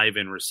top 5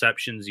 in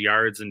receptions,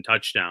 yards, and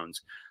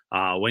touchdowns.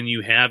 When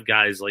you have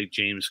guys like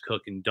James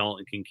Cook and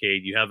Dalton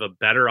Kincaid, you have a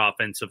better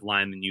offensive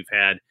line than you've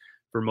had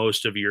for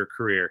most of your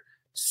career.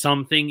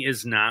 Something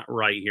is not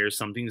right here.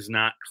 Something's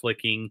not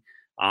clicking.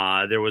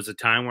 There was a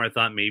time where I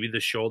thought maybe the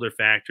shoulder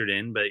factored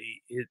in, but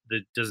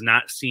it does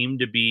not seem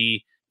to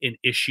be an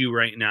issue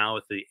right now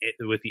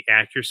with the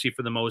accuracy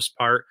for the most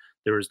part.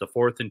 There was the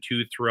 4th and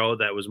 2 throw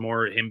that was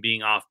more him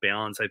being off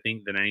balance, I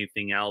think, than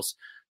anything else,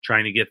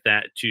 trying to get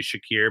that to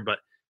Shakir. But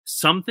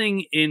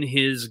something in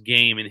his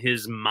game, in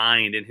his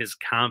mind, and his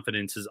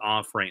confidence is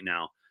off right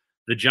now.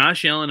 The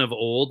Josh Allen of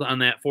old on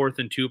that 4th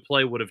and 2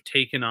 play would have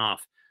taken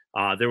off.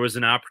 There was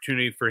an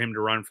opportunity for him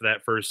to run for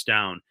that first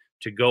down,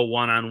 to go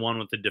one-on-one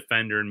with the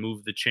defender and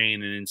move the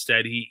chain. And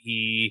instead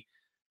he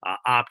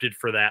opted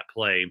for that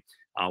play.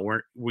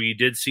 We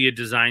did see a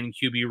design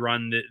QB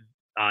run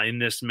in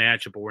this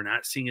matchup, but we're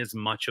not seeing as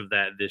much of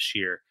that this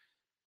year.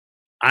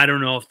 I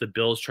don't know if the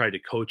Bills tried to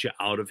coach it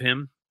out of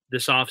him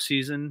this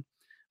offseason.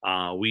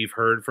 We've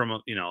heard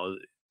from,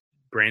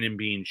 Brandon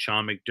Beane,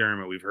 Sean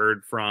McDermott. We've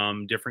heard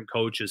from different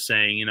coaches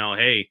saying,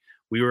 hey,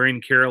 we were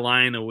in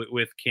Carolina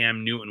with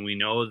Cam Newton. We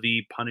know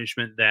the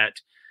punishment that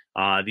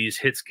these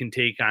hits can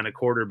take on a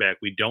quarterback.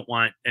 We don't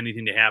want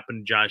anything to happen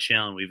to Josh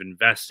Allen. We've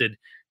invested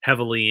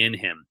heavily in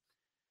him.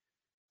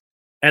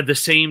 At the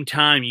same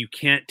time, you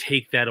can't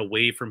take that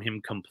away from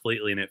him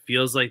completely. And it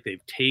feels like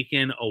they've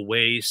taken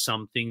away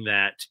something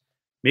that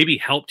maybe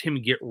helped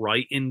him get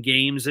right in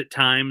games at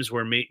times,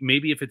 where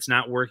maybe if it's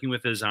not working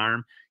with his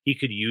arm, he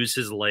could use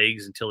his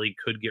legs until he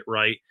could get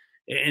right.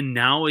 And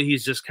now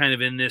he's just kind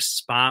of in this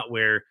spot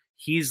where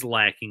he's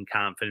lacking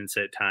confidence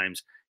at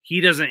times. He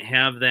doesn't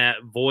have that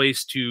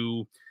voice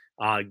to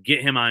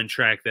get him on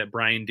track that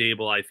Brian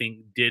Daboll, I think,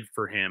 did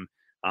for him.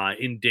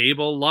 And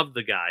Daboll loved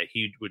the guy.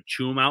 He would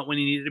chew him out when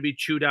he needed to be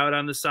chewed out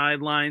on the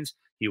sidelines.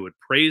 He would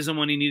praise him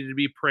when he needed to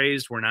be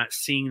praised. We're not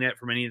seeing that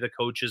from any of the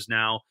coaches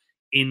now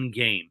in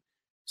game.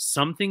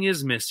 Something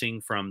is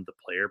missing from the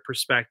player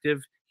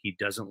perspective. He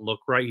doesn't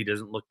look right. He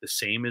doesn't look the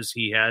same as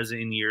he has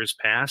in years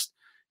past.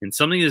 And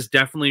something is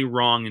definitely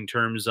wrong in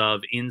terms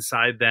of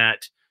inside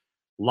that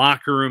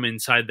locker room,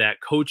 inside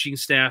that coaching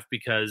staff,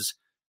 because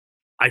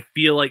I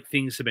feel like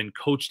things have been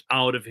coached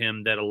out of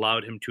him that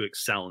allowed him to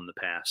excel in the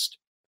past.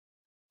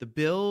 The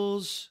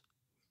Bills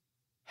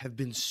have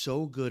been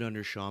so good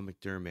under Sean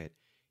McDermott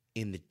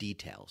in the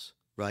details,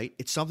 right?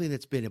 It's something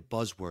that's been a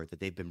buzzword that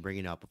they've been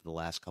bringing up over the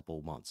last couple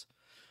of months,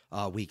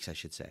 weeks, I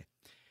should say.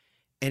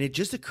 And it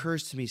just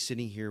occurs to me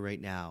sitting here right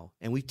now,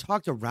 and we've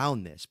talked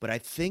around this, but I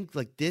think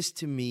like this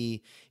to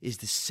me is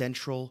the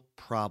central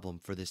problem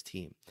for this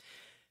team.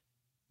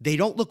 They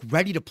don't look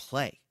ready to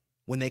play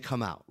when they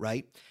come out,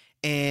 right?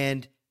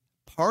 And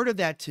part of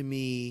that to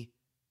me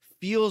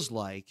feels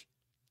like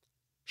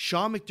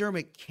Sean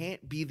McDermott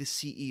can't be the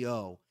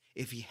CEO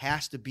if he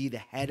has to be the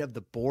head of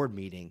the board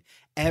meeting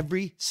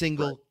every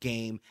single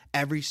game,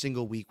 every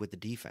single week with the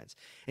defense.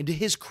 And to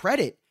his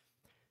credit,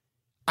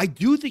 I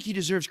do think he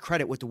deserves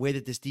credit with the way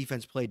that this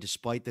defense played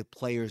despite the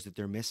players that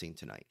they're missing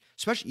tonight.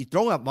 Especially, you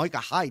throw out Micah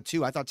Hyde,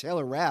 too. I thought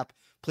Taylor Rapp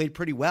played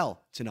pretty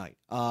well tonight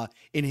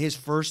in his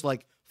first,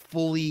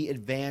 fully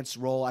advanced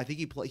role. I think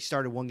he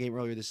started one game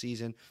earlier this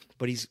season,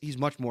 but he's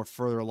much more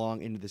further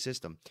along into the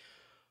system.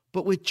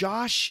 But with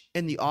Josh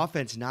and the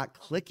offense not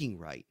clicking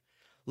right,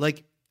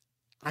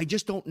 I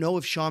just don't know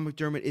if Sean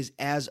McDermott is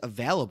as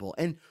available.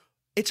 And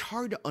it's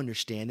hard to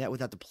understand that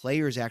without the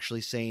players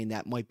actually saying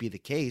that might be the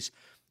case.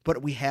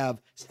 But we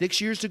have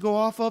 6 years to go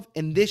off of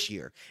and this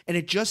year. And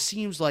it just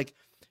seems like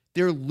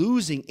they're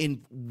losing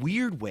in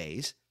weird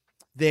ways.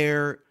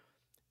 They're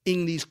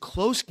in these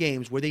close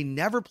games where they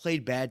never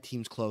played bad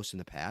teams close in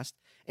the past.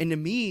 And to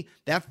me,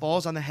 that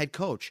falls on the head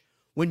coach.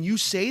 When you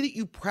say that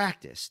you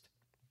practiced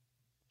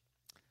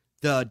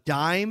the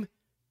dime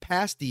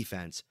pass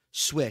defense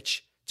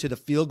switch to the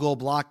field goal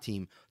block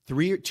team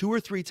two or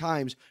three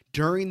times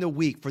during the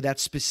week for that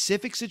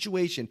specific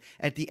situation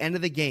at the end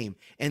of the game,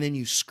 and then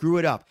you screw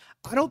it up,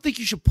 I don't think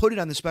you should put it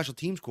on the special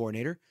teams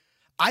coordinator.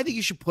 I think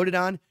you should put it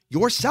on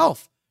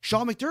yourself,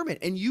 Sean McDermott,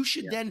 and you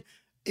should then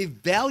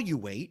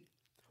evaluate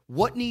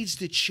what needs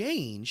to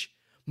change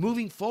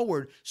moving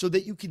forward so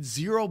that you can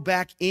zero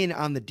back in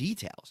on the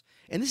details.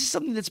 And this is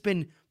something that's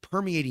been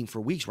permeating for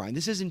weeks, Ryan.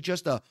 This isn't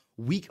just a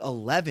week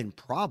 11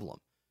 problem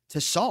to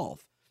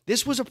solve.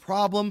 This was a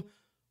problem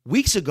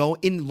weeks ago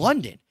in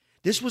London.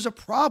 This was a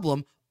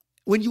problem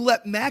when you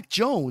let Mac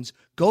Jones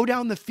go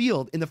down the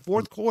field in the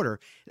fourth quarter,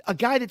 a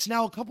guy that's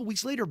now a couple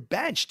weeks later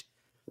benched.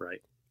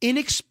 Right.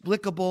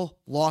 Inexplicable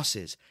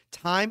losses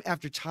time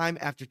after time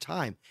after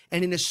time.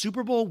 And in a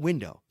Super Bowl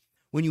window,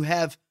 when you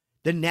have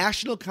the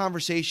national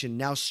conversation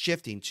now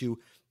shifting to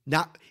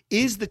not,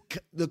 is the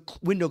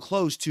window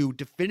closed, to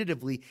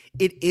definitively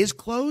it is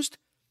closed?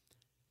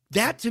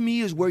 That to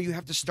me is where you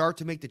have to start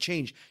to make the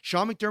change.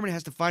 Sean McDermott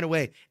has to find a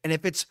way. And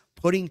if it's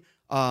putting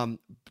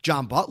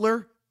John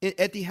Butler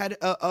at the head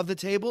of the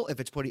table, if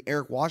it's putting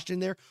Eric Washington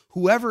there,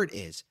 whoever it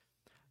is,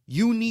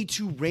 you need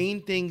to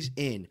rein things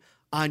in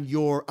on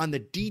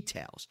the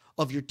details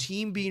of your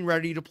team being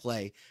ready to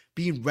play,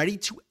 being ready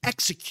to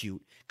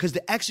execute, because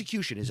the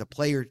execution is a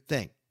player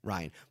thing,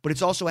 Ryan, but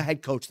it's also a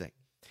head coach thing.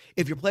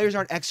 If your players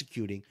aren't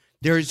executing,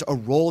 there's a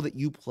role that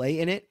you play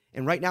in it,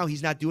 and right now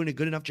he's not doing a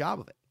good enough job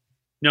of it.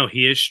 No,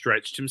 he has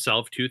stretched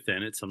himself too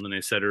thin. It's something I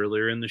said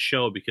earlier in the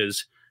show,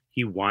 because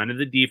he wanted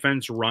the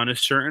defense run a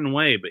certain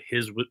way, but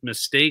his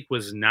mistake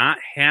was not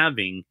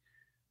having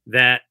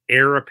that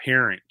heir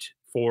apparent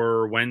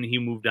for when he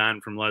moved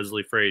on from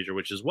Leslie Frazier,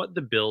 which is what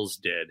the Bills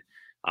did.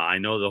 I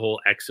know the whole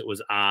exit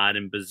was odd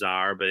and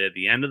bizarre, but at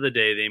the end of the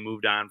day, they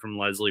moved on from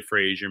Leslie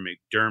Frazier.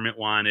 McDermott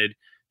wanted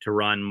to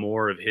run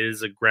more of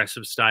his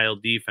aggressive style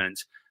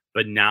defense,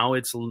 but now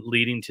it's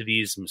leading to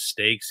these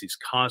mistakes, these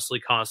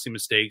costly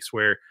mistakes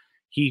where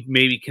he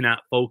maybe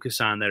cannot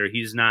focus on that, or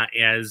he's not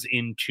as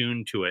in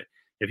tune to it.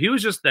 If he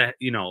was just that,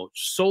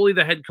 solely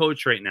the head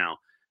coach right now,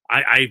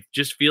 I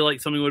just feel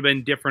like something would have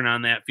been different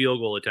on that field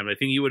goal attempt. I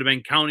think he would have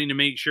been counting to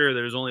make sure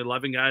there's only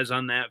 11 guys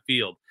on that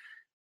field.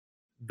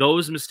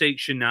 Those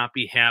mistakes should not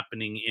be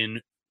happening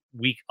in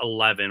week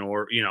 11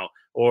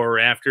 or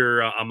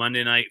after a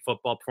Monday night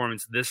football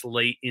performance this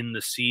late in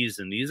the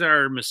season. These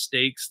are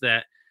mistakes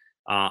that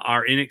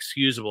are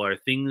inexcusable, are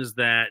things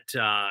that,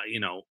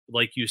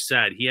 like you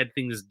said, he had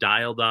things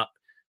dialed up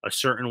a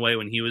certain way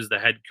when he was the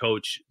head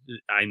coach.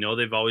 I know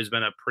they've always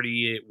been a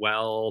pretty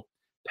well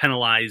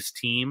penalized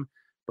team,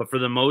 but for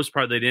the most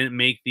part, they didn't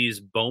make these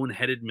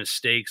boneheaded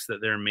mistakes that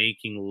they're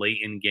making late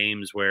in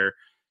games where,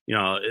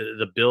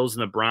 the Bills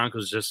and the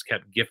Broncos just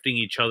kept gifting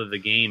each other the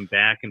game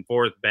back and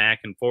forth.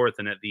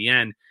 And at the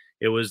end,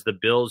 it was the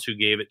Bills who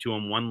gave it to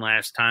them one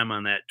last time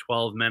on that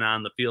 12 men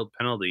on the field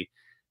penalty.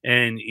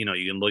 And, you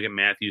can look at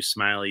Matthew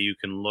Smiley. You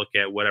can look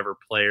at whatever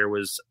player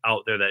was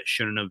out there that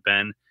shouldn't have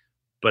been.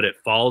 But it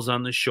falls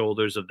on the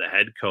shoulders of the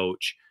head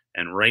coach.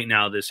 And right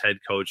now, this head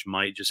coach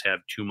might just have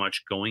too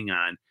much going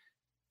on,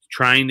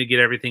 trying to get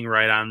everything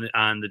right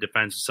on the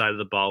defensive side of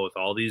the ball with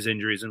all these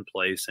injuries in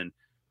place. And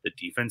the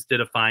defense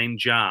did a fine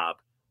job,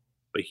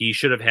 but he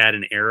should have had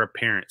an heir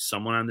apparent,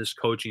 someone on this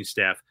coaching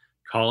staff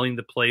calling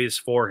the plays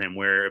for him,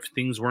 where if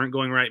things weren't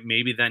going right,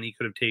 maybe then he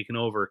could have taken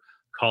over,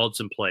 called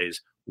some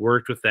plays,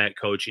 worked with that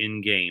coach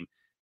in game.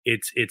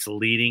 It's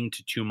leading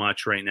to too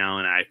much right now,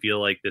 and I feel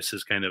like this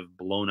is kind of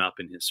blown up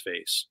in his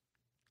face.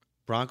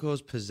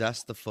 Broncos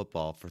possessed the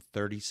football for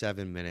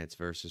 37 minutes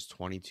versus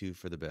 22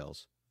 for the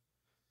Bills.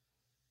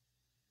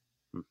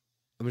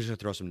 I'm just going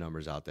to throw some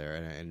numbers out there,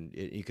 and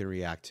you can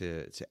react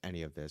to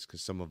any of this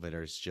because some of it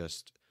is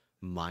just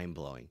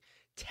mind-blowing.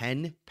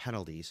 10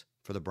 penalties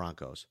for the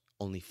Broncos,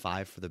 only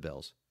 5 for the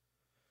Bills.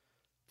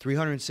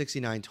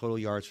 369 total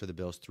yards for the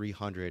Bills,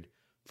 300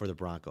 for the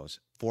Broncos.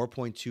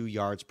 4.2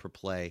 yards per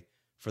play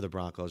for the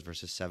Broncos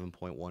versus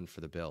 7.1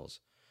 for the Bills.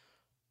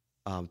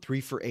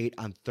 3 for 8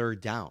 on third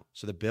down.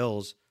 So the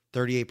Bills,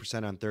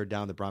 38% on third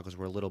down. The Broncos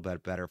were a little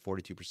bit better,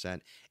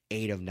 42%,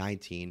 8 of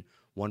 19.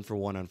 1 for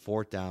 1 on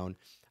fourth down.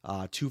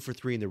 2 for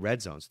 3 in the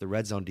red zone. So the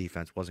red zone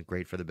defense wasn't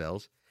great for the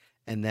Bills.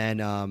 And then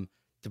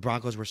the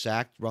Broncos were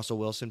sacked. Russell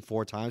Wilson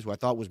 4 times, who I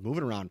thought was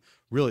moving around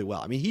really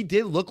well. I mean, he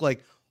did look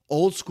like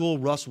old school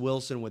Russ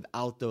Wilson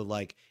without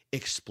the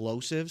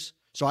explosives.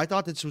 So I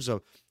thought this was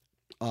a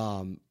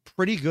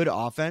pretty good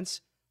offense.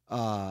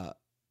 So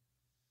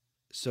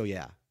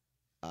yeah,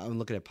 I'm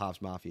looking at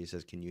Pops Mafia. He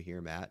says, "Can you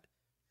hear Matt?"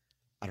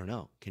 I don't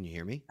know. Can you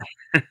hear me?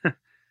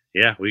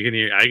 Yeah, we can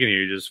hear. I can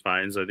hear you just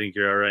fine. So I think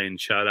you're all right. And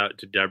shout out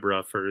to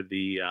Deborah for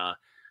the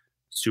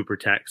super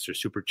text or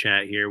super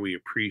chat here. We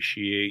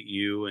appreciate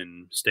you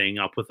and staying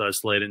up with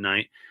us late at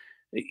night.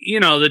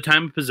 The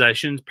time of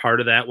possession, part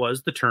of that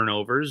was the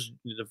turnovers.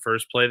 The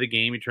first play of the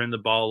game, you turn the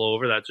ball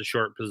over. That's a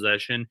short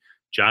possession.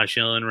 Josh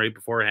Allen right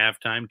before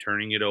halftime,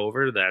 turning it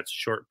over. That's a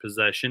short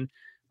possession.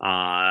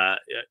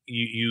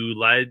 You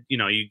led,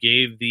 you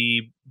gave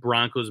the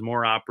Broncos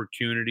more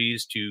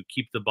opportunities to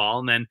keep the ball.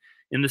 And then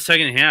in the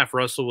second half,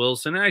 Russell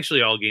Wilson,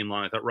 actually all game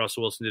long, I thought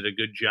Russell Wilson did a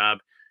good job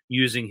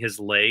using his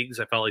legs.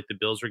 I felt like the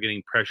Bills were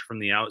getting pressure from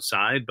the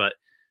outside, but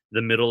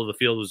the middle of the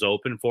field was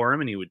open for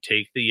him, and he would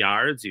take the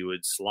yards, he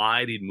would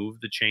slide, he'd move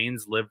the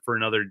chains, live for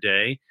another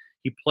day.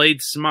 He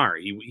played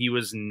smart. He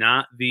was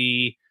not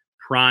the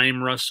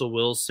prime Russell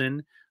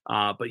Wilson,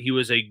 but he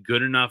was a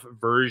good enough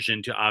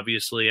version to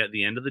obviously, at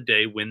the end of the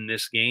day, win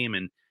this game.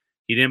 And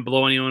he didn't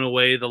blow anyone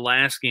away the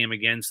last game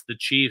against the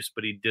Chiefs,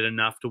 but he did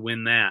enough to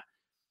win that.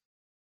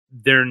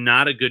 They're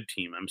not a good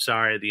team. I'm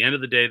sorry. At the end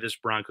of the day, this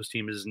Broncos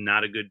team is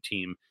not a good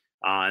team.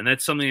 And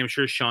that's something I'm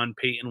sure Sean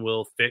Payton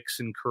will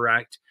fix and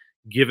correct,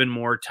 given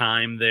more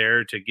time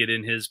there to get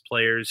in his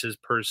players, his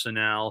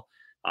personnel,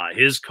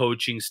 his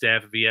coaching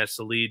staff, if he has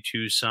to lead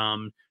to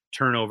some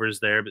turnovers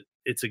there. But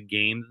it's a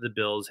game that the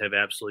Bills have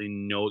absolutely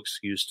no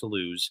excuse to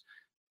lose.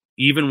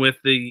 Even with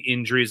the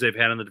injuries they've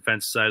had on the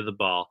defensive side of the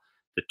ball,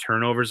 the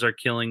turnovers are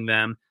killing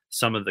them.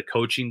 Some of the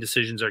coaching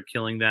decisions are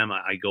killing them.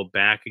 I go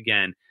back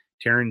again.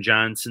 Taron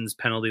Johnson's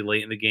penalty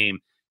late in the game,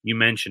 you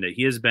mentioned it.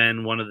 He has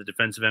been one of the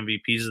defensive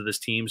MVPs of this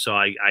team, so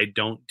I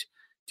don't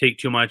take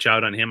too much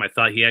out on him. I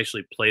thought he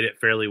actually played it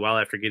fairly well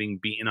after getting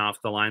beaten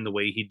off the line the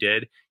way he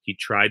did. He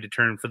tried to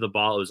turn for the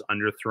ball. It was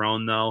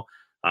underthrown, though.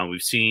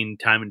 We've seen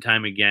time and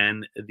time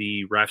again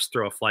the refs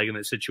throw a flag in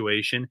that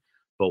situation.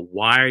 But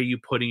why are you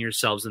putting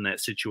yourselves in that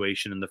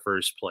situation in the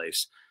first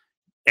place?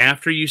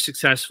 After you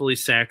successfully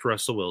sacked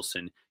Russell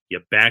Wilson, you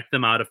backed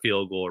them out of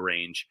field goal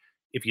range.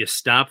 If you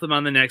stop them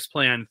on the next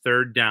play on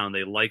third down,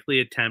 they likely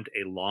attempt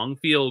a long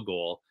field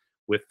goal.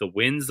 With the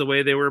winds the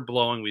way they were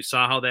blowing, we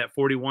saw how that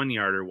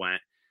 41-yarder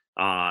went.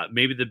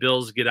 Maybe the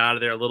Bills get out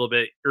of there a little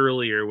bit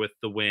earlier with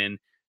the win,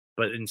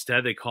 but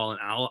instead they call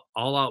an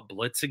all-out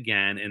blitz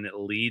again, and it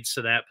leads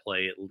to that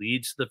play. It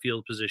leads to the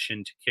field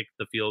position to kick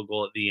the field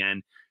goal at the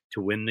end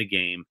to win the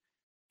game.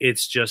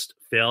 It's just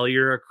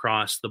failure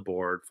across the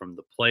board from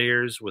the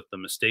players with the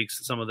mistakes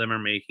that some of them are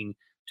making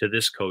to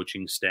this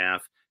coaching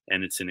staff,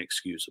 and it's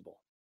inexcusable.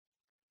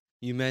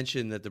 You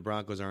mentioned that the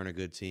Broncos aren't a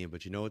good team,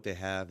 but you know what they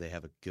have? They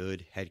have a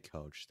good head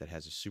coach that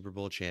has a Super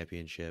Bowl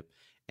championship,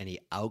 and he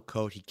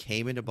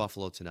came into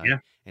Buffalo tonight, Yeah.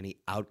 and he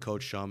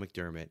outcoached Sean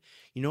McDermott.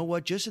 You know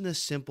what? Just in the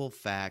simple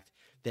fact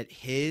that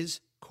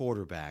his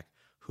quarterback,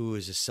 who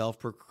is a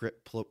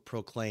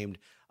self-proclaimed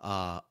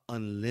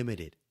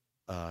unlimited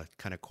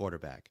kind of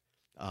quarterback,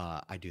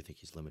 I do think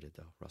he's limited,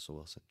 though, Russell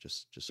Wilson,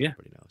 just so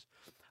everybody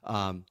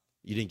knows.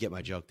 You didn't get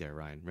my joke there,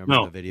 Ryan.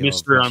 Remember the video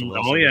Mr. of Russell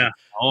Wilson? Oh, yeah.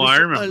 Oh, Mr. I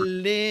remember.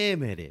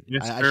 Unlimited. I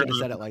Mr. should have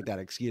said it like that.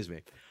 Excuse me.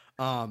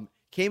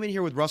 Came in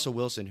here with Russell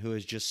Wilson, who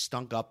has just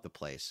stunk up the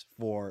place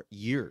for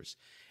years,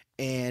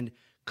 and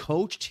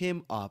coached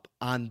him up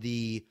on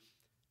the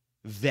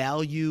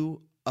value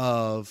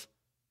of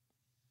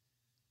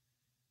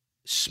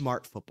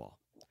smart football,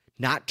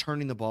 not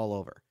turning the ball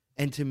over.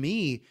 And to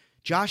me,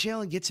 Josh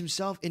Allen gets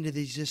himself into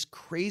these just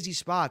crazy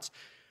spots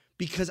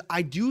because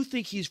I do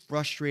think he's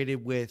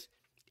frustrated with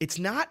it's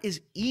not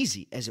as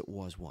easy as it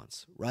was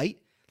once, right?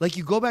 Like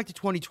you go back to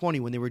 2020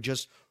 when they were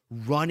just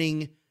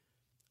running.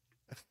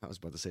 I was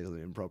about to say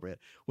something inappropriate.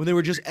 When they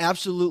were just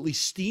absolutely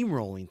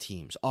steamrolling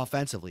teams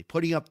offensively,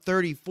 putting up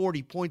 30,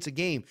 40 points a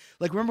game.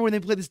 Like remember when they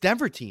played this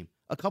Denver team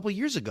a couple of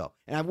years ago?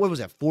 And what was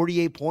that,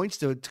 48 points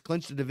to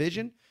clinch the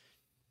division?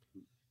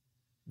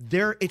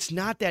 It's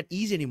not that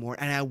easy anymore.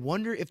 And I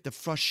wonder if the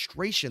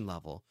frustration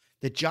level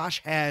that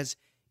Josh has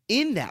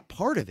in that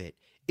part of it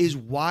is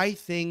why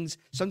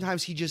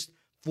sometimes he just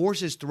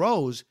forces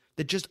throws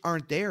that just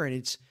aren't there.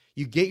 And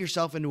you get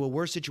yourself into a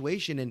worse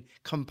situation and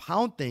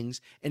compound things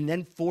and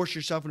then force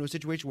yourself into a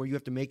situation where you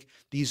have to make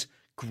these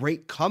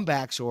great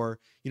comebacks or,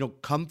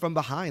 come from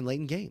behind late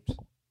in games.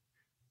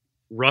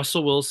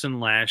 Russell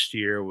Wilson last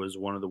year was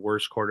one of the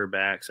worst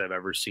quarterbacks I've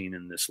ever seen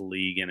in this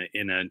league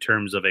in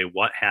terms of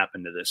what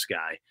happened to this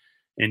guy.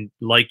 And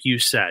like you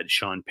said,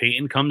 Sean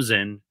Payton comes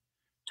in,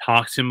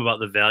 talks to him about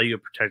the value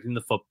of protecting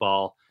the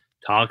football,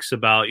 talks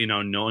about,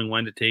 knowing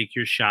when to take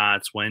your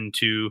shots, when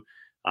to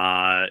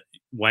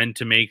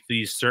make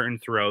these certain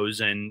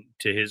throws. And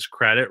to his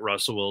credit,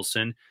 Russell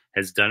Wilson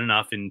has done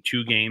enough in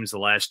 2 games the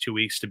last 2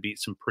 weeks to beat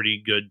some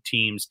pretty good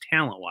teams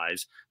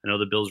talent-wise. I know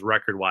the Bills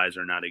record-wise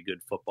are not a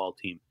good football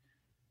team.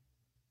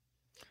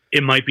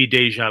 It might be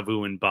deja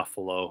vu in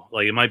Buffalo.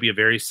 Like it might be a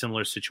very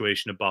similar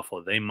situation to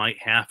Buffalo. They might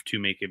have to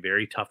make a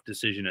very tough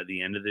decision at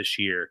the end of this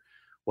year,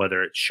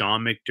 whether it's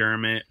Sean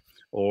McDermott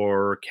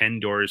or Ken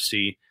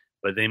Dorsey,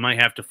 but they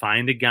might have to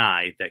find a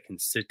guy that can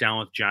sit down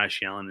with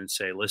Josh Allen and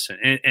say, listen,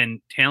 and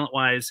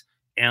talent-wise,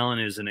 Allen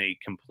is in a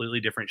completely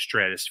different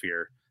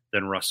stratosphere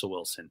than Russell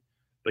Wilson.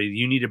 But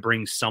you need to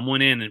bring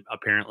someone in,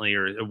 apparently,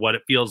 or what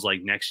it feels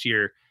like next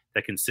year,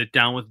 that can sit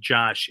down with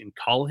Josh and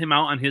call him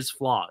out on his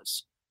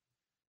flaws.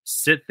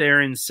 Sit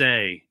there and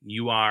say,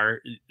 you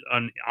are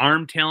an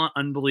arm talent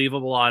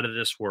unbelievable out of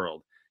this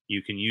world.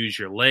 You can use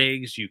your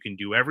legs. You can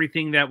do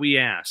everything that we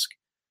ask.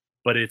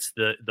 But it's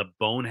the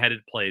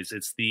boneheaded plays.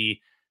 It's the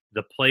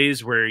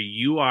plays where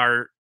you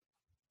are,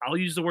 I'll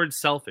use the word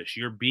selfish.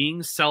 You're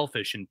being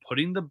selfish and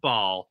putting the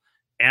ball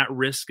at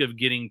risk of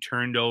getting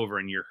turned over,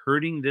 and you're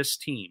hurting this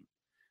team.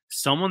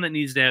 Someone that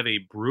needs to have a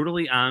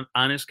brutally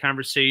honest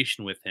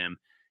conversation with him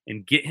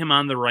and get him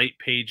on the right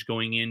page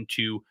going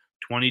into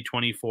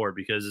 2024,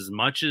 because as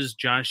much as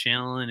Josh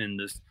Allen and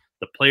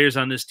the players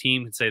on this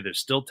team can say there's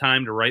still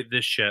time to right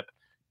this ship,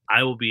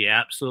 I will be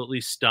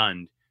absolutely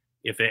stunned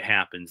if it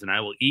happens. And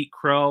I will eat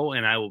crow,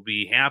 and I will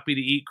be happy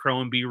to eat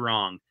crow and be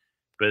wrong.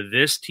 But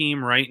this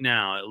team right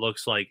now, it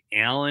looks like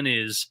Allen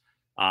is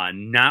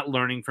not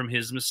learning from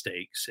his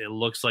mistakes. It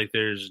looks like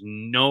there's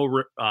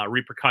no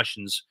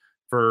repercussions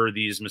for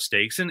these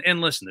mistakes.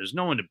 And listen, there's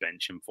no one to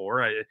bench him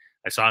for.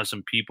 I saw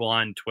some people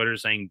on Twitter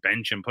saying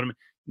bench him, put him.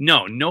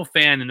 No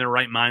fan in their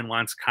right mind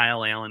wants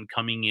Kyle Allen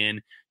coming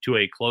in to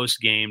a close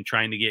game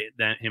trying to get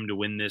him to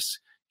win this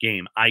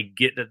game. I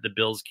get that the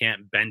Bills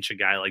can't bench a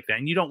guy like that,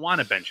 and you don't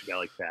want to bench a guy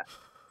like that.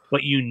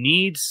 But you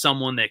need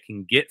someone that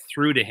can get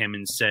through to him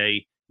and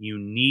say, you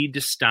need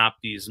to stop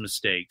these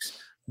mistakes.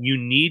 You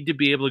need to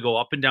be able to go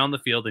up and down the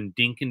field and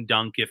dink and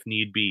dunk if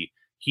need be.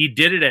 He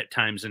did it at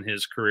times in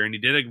his career, and he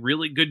did a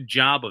really good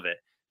job of it.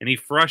 And he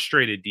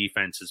frustrated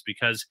defenses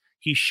because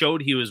he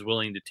showed he was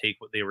willing to take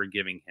what they were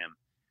giving him.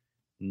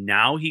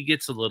 Now he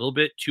gets a little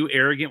bit too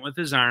arrogant with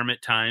his arm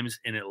at times,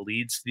 and it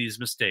leads to these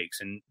mistakes.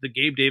 And the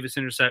Gabe Davis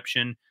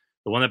interception,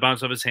 the one that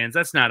bounced off his hands,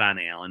 that's not on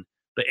Allen.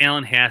 But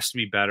Allen has to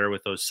be better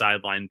with those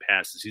sideline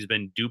passes. He's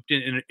been duped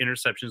in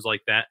interceptions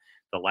like that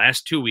the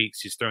last 2 weeks.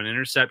 He's thrown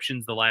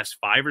interceptions the last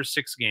 5 or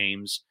 6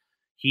 games.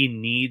 He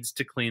needs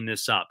to clean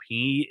this up.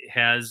 He's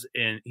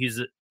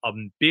a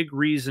big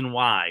reason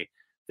why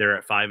they're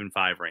at 5-5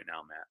 right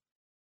now, Matt.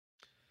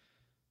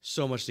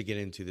 So much to get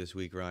into this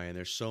week, Ryan.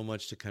 There's so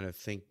much to kind of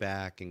think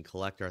back and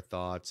collect our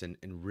thoughts and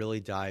really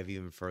dive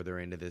even further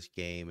into this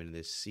game and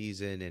this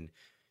season. And,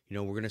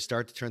 we're going to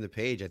start to turn the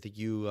page. I think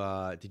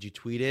did you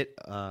tweet it?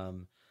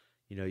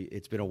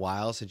 It's been a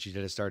while since you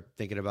did start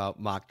thinking about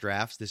mock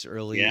drafts this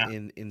early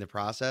in the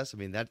process. I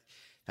mean,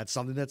 that's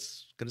something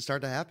that's going to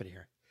start to happen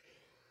here.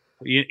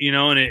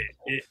 And it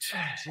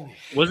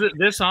was it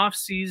this off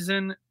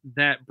season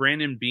that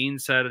Brandon Beane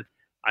said,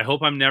 I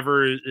hope I'm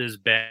never as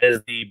bad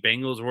as the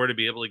Bengals were to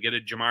be able to get a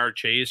Jamar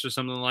Chase or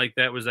something like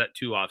that. Was that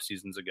 2 off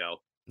seasons ago?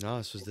 No,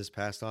 this was this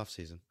past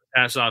offseason.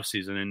 Past off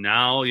season. And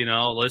now,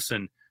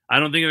 listen, I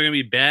don't think they're going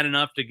to be bad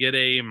enough to get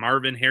a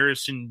Marvin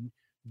Harrison,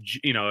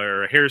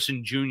 or a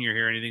Harrison Jr.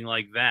 here, or anything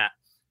like that.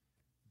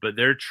 But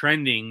they're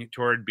trending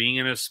toward being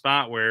in a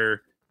spot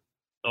where,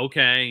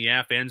 okay,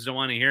 yeah, fans don't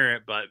want to hear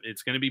it, but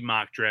it's going to be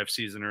mock draft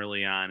season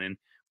early on. And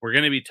we're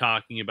going to be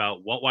talking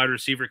about what wide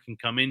receiver can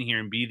come in here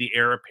and be the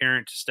heir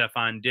apparent to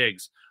Stephon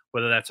Diggs,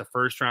 whether that's a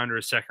first round or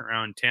a second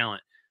round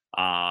talent.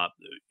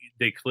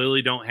 They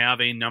clearly don't have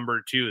a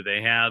number 2.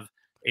 They have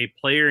a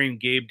player in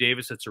Gabe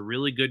Davis that's a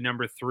really good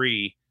number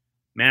 3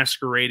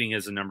 masquerading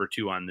as a number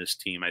 2 on this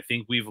team. I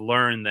think we've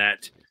learned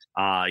that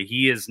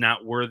he is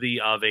not worthy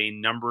of a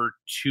number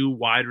 2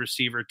 wide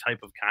receiver type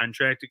of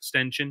contract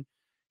extension.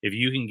 If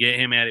you can get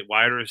him at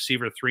wide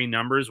receiver 3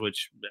 numbers,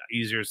 which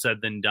easier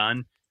said than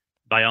done,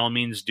 by all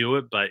means do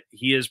it. But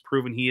he has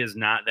proven he is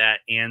not that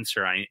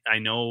answer. I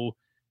know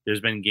there's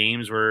been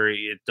games where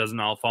it doesn't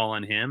all fall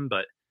on him,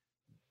 but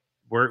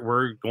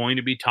we're going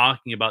to be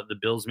talking about the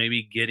Bills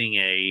maybe getting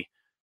a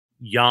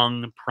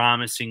young,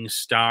 promising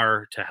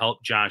star to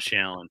help Josh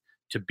Allen,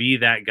 to be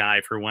that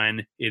guy for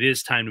when it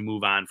is time to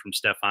move on from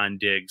Stephon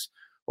Diggs,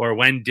 or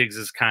when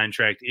Diggs'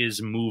 contract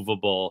is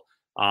movable.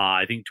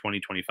 I think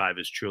 2025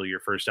 is truly your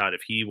first out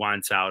if he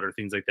wants out or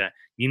things like that.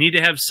 You need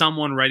to have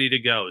someone ready to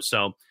go.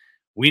 So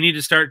we need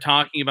to start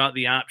talking about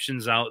the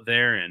options out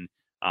there. And,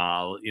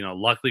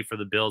 luckily for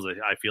the Bills,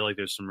 I feel like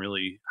there's some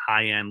really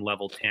high-end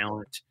level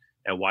talent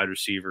at wide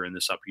receiver in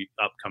this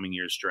upcoming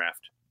year's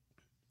draft.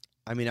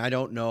 I mean, I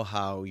don't know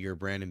how you're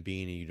Brandon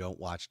Beane and you don't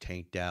watch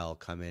Tank Dell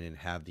come in and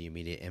have the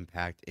immediate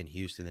impact in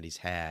Houston that he's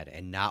had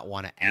and not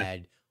want to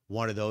add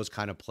one of those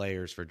kind of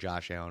players for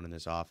Josh Allen in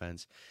this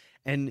offense.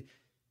 And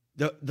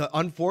the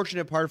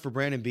unfortunate part for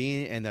Brandon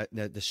Beane and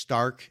the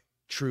stark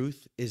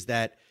truth is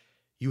that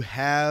you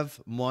have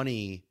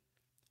money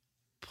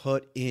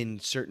put in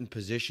certain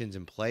positions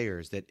and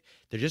players that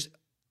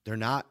they're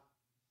not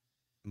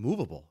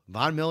movable.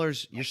 Von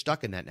Miller's, you're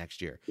stuck in that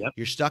next year. Yep.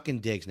 You're stuck in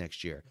Diggs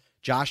next year.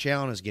 Josh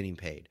Allen is getting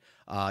paid.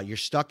 You're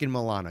stuck in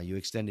Milano. You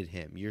extended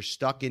him. You're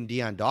stuck in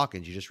Deion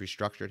Dawkins. You just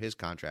restructured his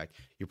contract.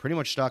 You're pretty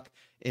much stuck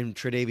in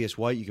Tre'Davious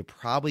White. You could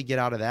probably get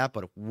out of that,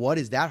 but what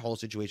does that whole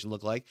situation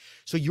look like?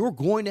 So you're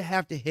going to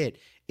have to hit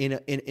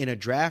in a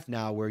draft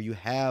now where you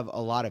have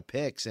a lot of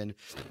picks, and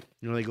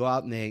they go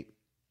out and they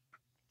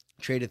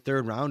trade a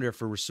 3rd rounder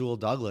for Rasul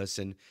Douglas,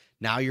 and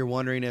now you're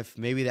wondering if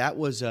maybe that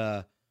was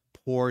a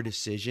poor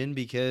decision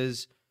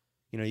because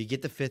you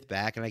get the 5th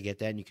back, and I get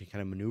that, and you can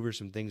kind of maneuver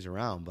some things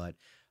around, but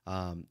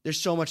there's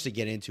so much to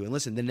get into. And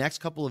listen, the next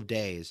couple of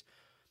days,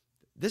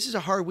 this is a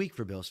hard week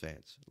for Bills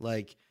fans.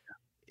 Like,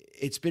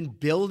 it's been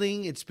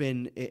building, it's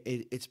been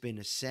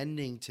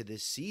ascending to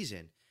this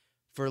season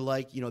for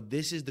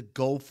this is the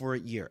go for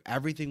it year.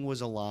 Everything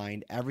was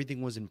aligned,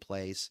 everything was in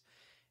place,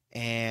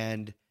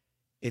 and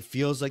it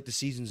feels like the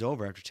season's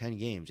over after 10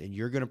 games, and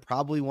you're going to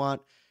probably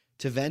want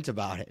to vent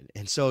about it.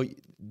 And so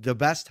the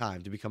best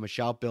time to become a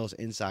Shout Bills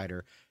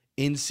insider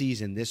in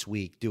season this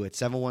week, do it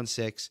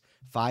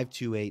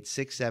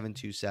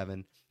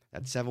 716-528-6727.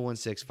 That's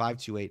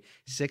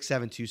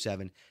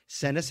 716-528-6727.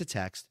 Send us a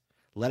text.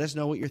 Let us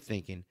know what you're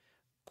thinking.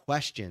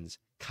 Questions,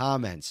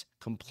 comments,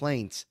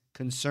 complaints,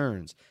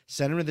 concerns.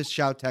 Send them to this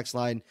Shout text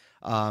line.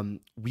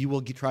 We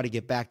will try to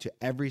get back to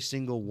every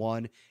single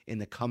one in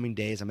the coming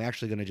days. I'm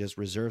actually going to just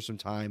reserve some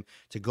time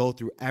to go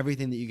through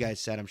everything that you guys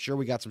said. I'm sure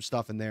we got some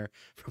stuff in there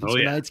from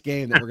tonight's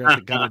game that we're going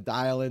to kind of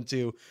dial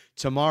into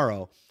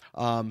tomorrow.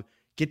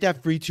 Get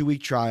that free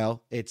 2-week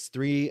trial. It's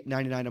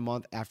 $3.99 a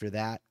month after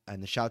that.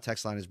 And the Shout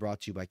text line is brought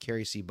to you by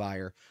Carrie C.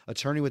 Byer,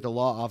 attorney with the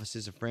law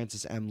offices of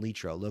Francis M.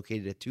 Litro,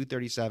 located at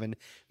 237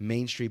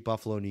 Main Street,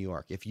 Buffalo, New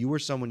York. If you or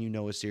someone you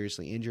know is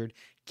seriously injured,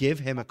 give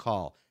him a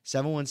call.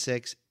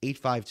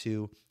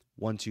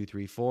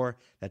 716-852-1234.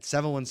 That's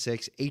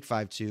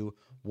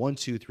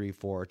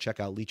 716-852-1234. Check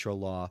out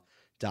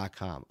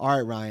litrolaw.com. All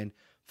right, Ryan,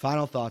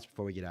 final thoughts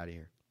before we get out of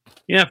here.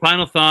 Yeah,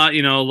 final thought,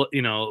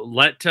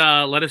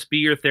 let us be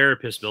your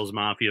therapist, Bills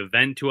Mafia.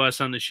 Vent to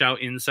us on the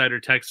Shout Insider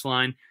text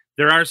line.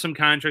 There are some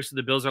contracts that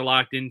the Bills are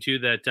locked into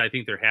that I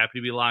think they're happy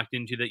to be locked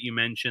into that you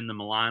mentioned, the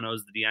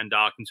Milanos, the Deion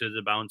Dawkins is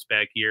a bounce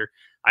back year.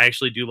 I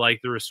actually do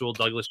like the Rasul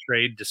Douglas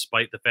trade,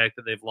 despite the fact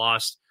that they've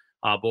lost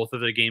both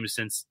of their games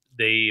since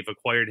they've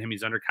acquired him.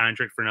 He's under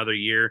contract for another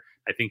year.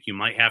 I think you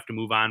might have to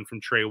move on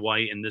from Trey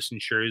White, and this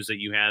ensures that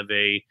you have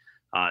a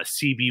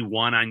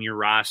CB1 on your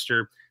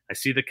roster. I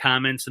see the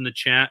comments in the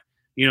chat.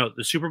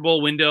 The Super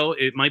Bowl window,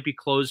 it might be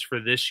closed for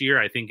this year.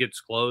 I think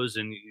it's closed,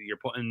 and you're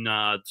putting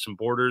some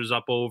borders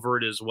up over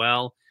it as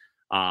well.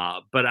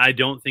 But I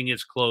don't think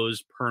it's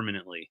closed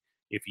permanently.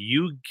 If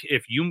you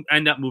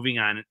end up moving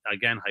on,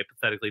 again,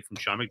 hypothetically, from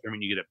Sean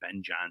McDermott, you get a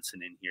Ben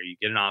Johnson in here. You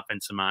get an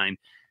offensive mind.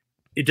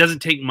 It doesn't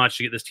take much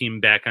to get this team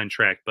back on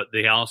track, but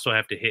they also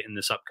have to hit in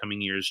this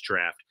upcoming year's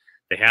draft.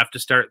 They have to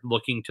start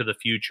looking to the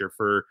future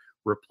for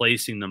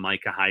replacing the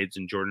Micah Hydes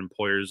and Jordan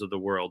Poyers of the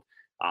world.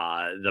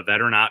 The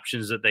veteran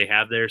options that they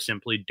have there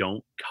simply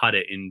don't cut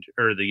it,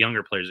 or the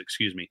younger players,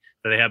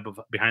 that they have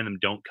behind them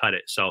don't cut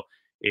it. So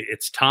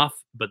it's tough,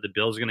 but the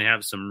Bills are going to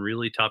have some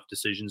really tough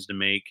decisions to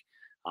make.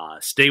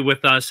 Stay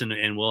with us,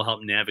 and we'll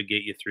help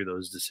navigate you through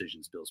those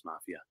decisions, Bills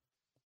Mafia.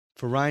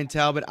 For Ryan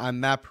Talbot, I'm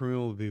Matt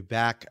Perino. We'll be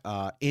back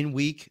in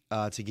week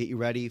to get you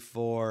ready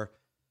for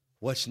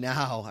what's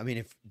now. I mean,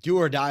 if do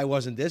or die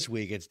wasn't this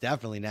week, it's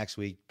definitely next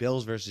week.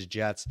 Bills versus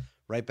Jets,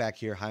 right back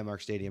here,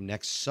 Highmark Stadium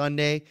next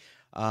Sunday.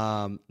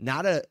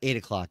 Not a 8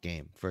 o'clock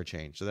game for a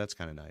change, so that's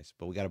kind of nice.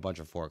 But we got a bunch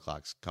of 4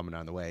 o'clocks coming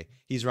on the way.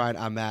 He's Ryan.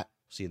 I'm Matt.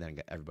 See you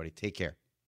then, everybody. Take care.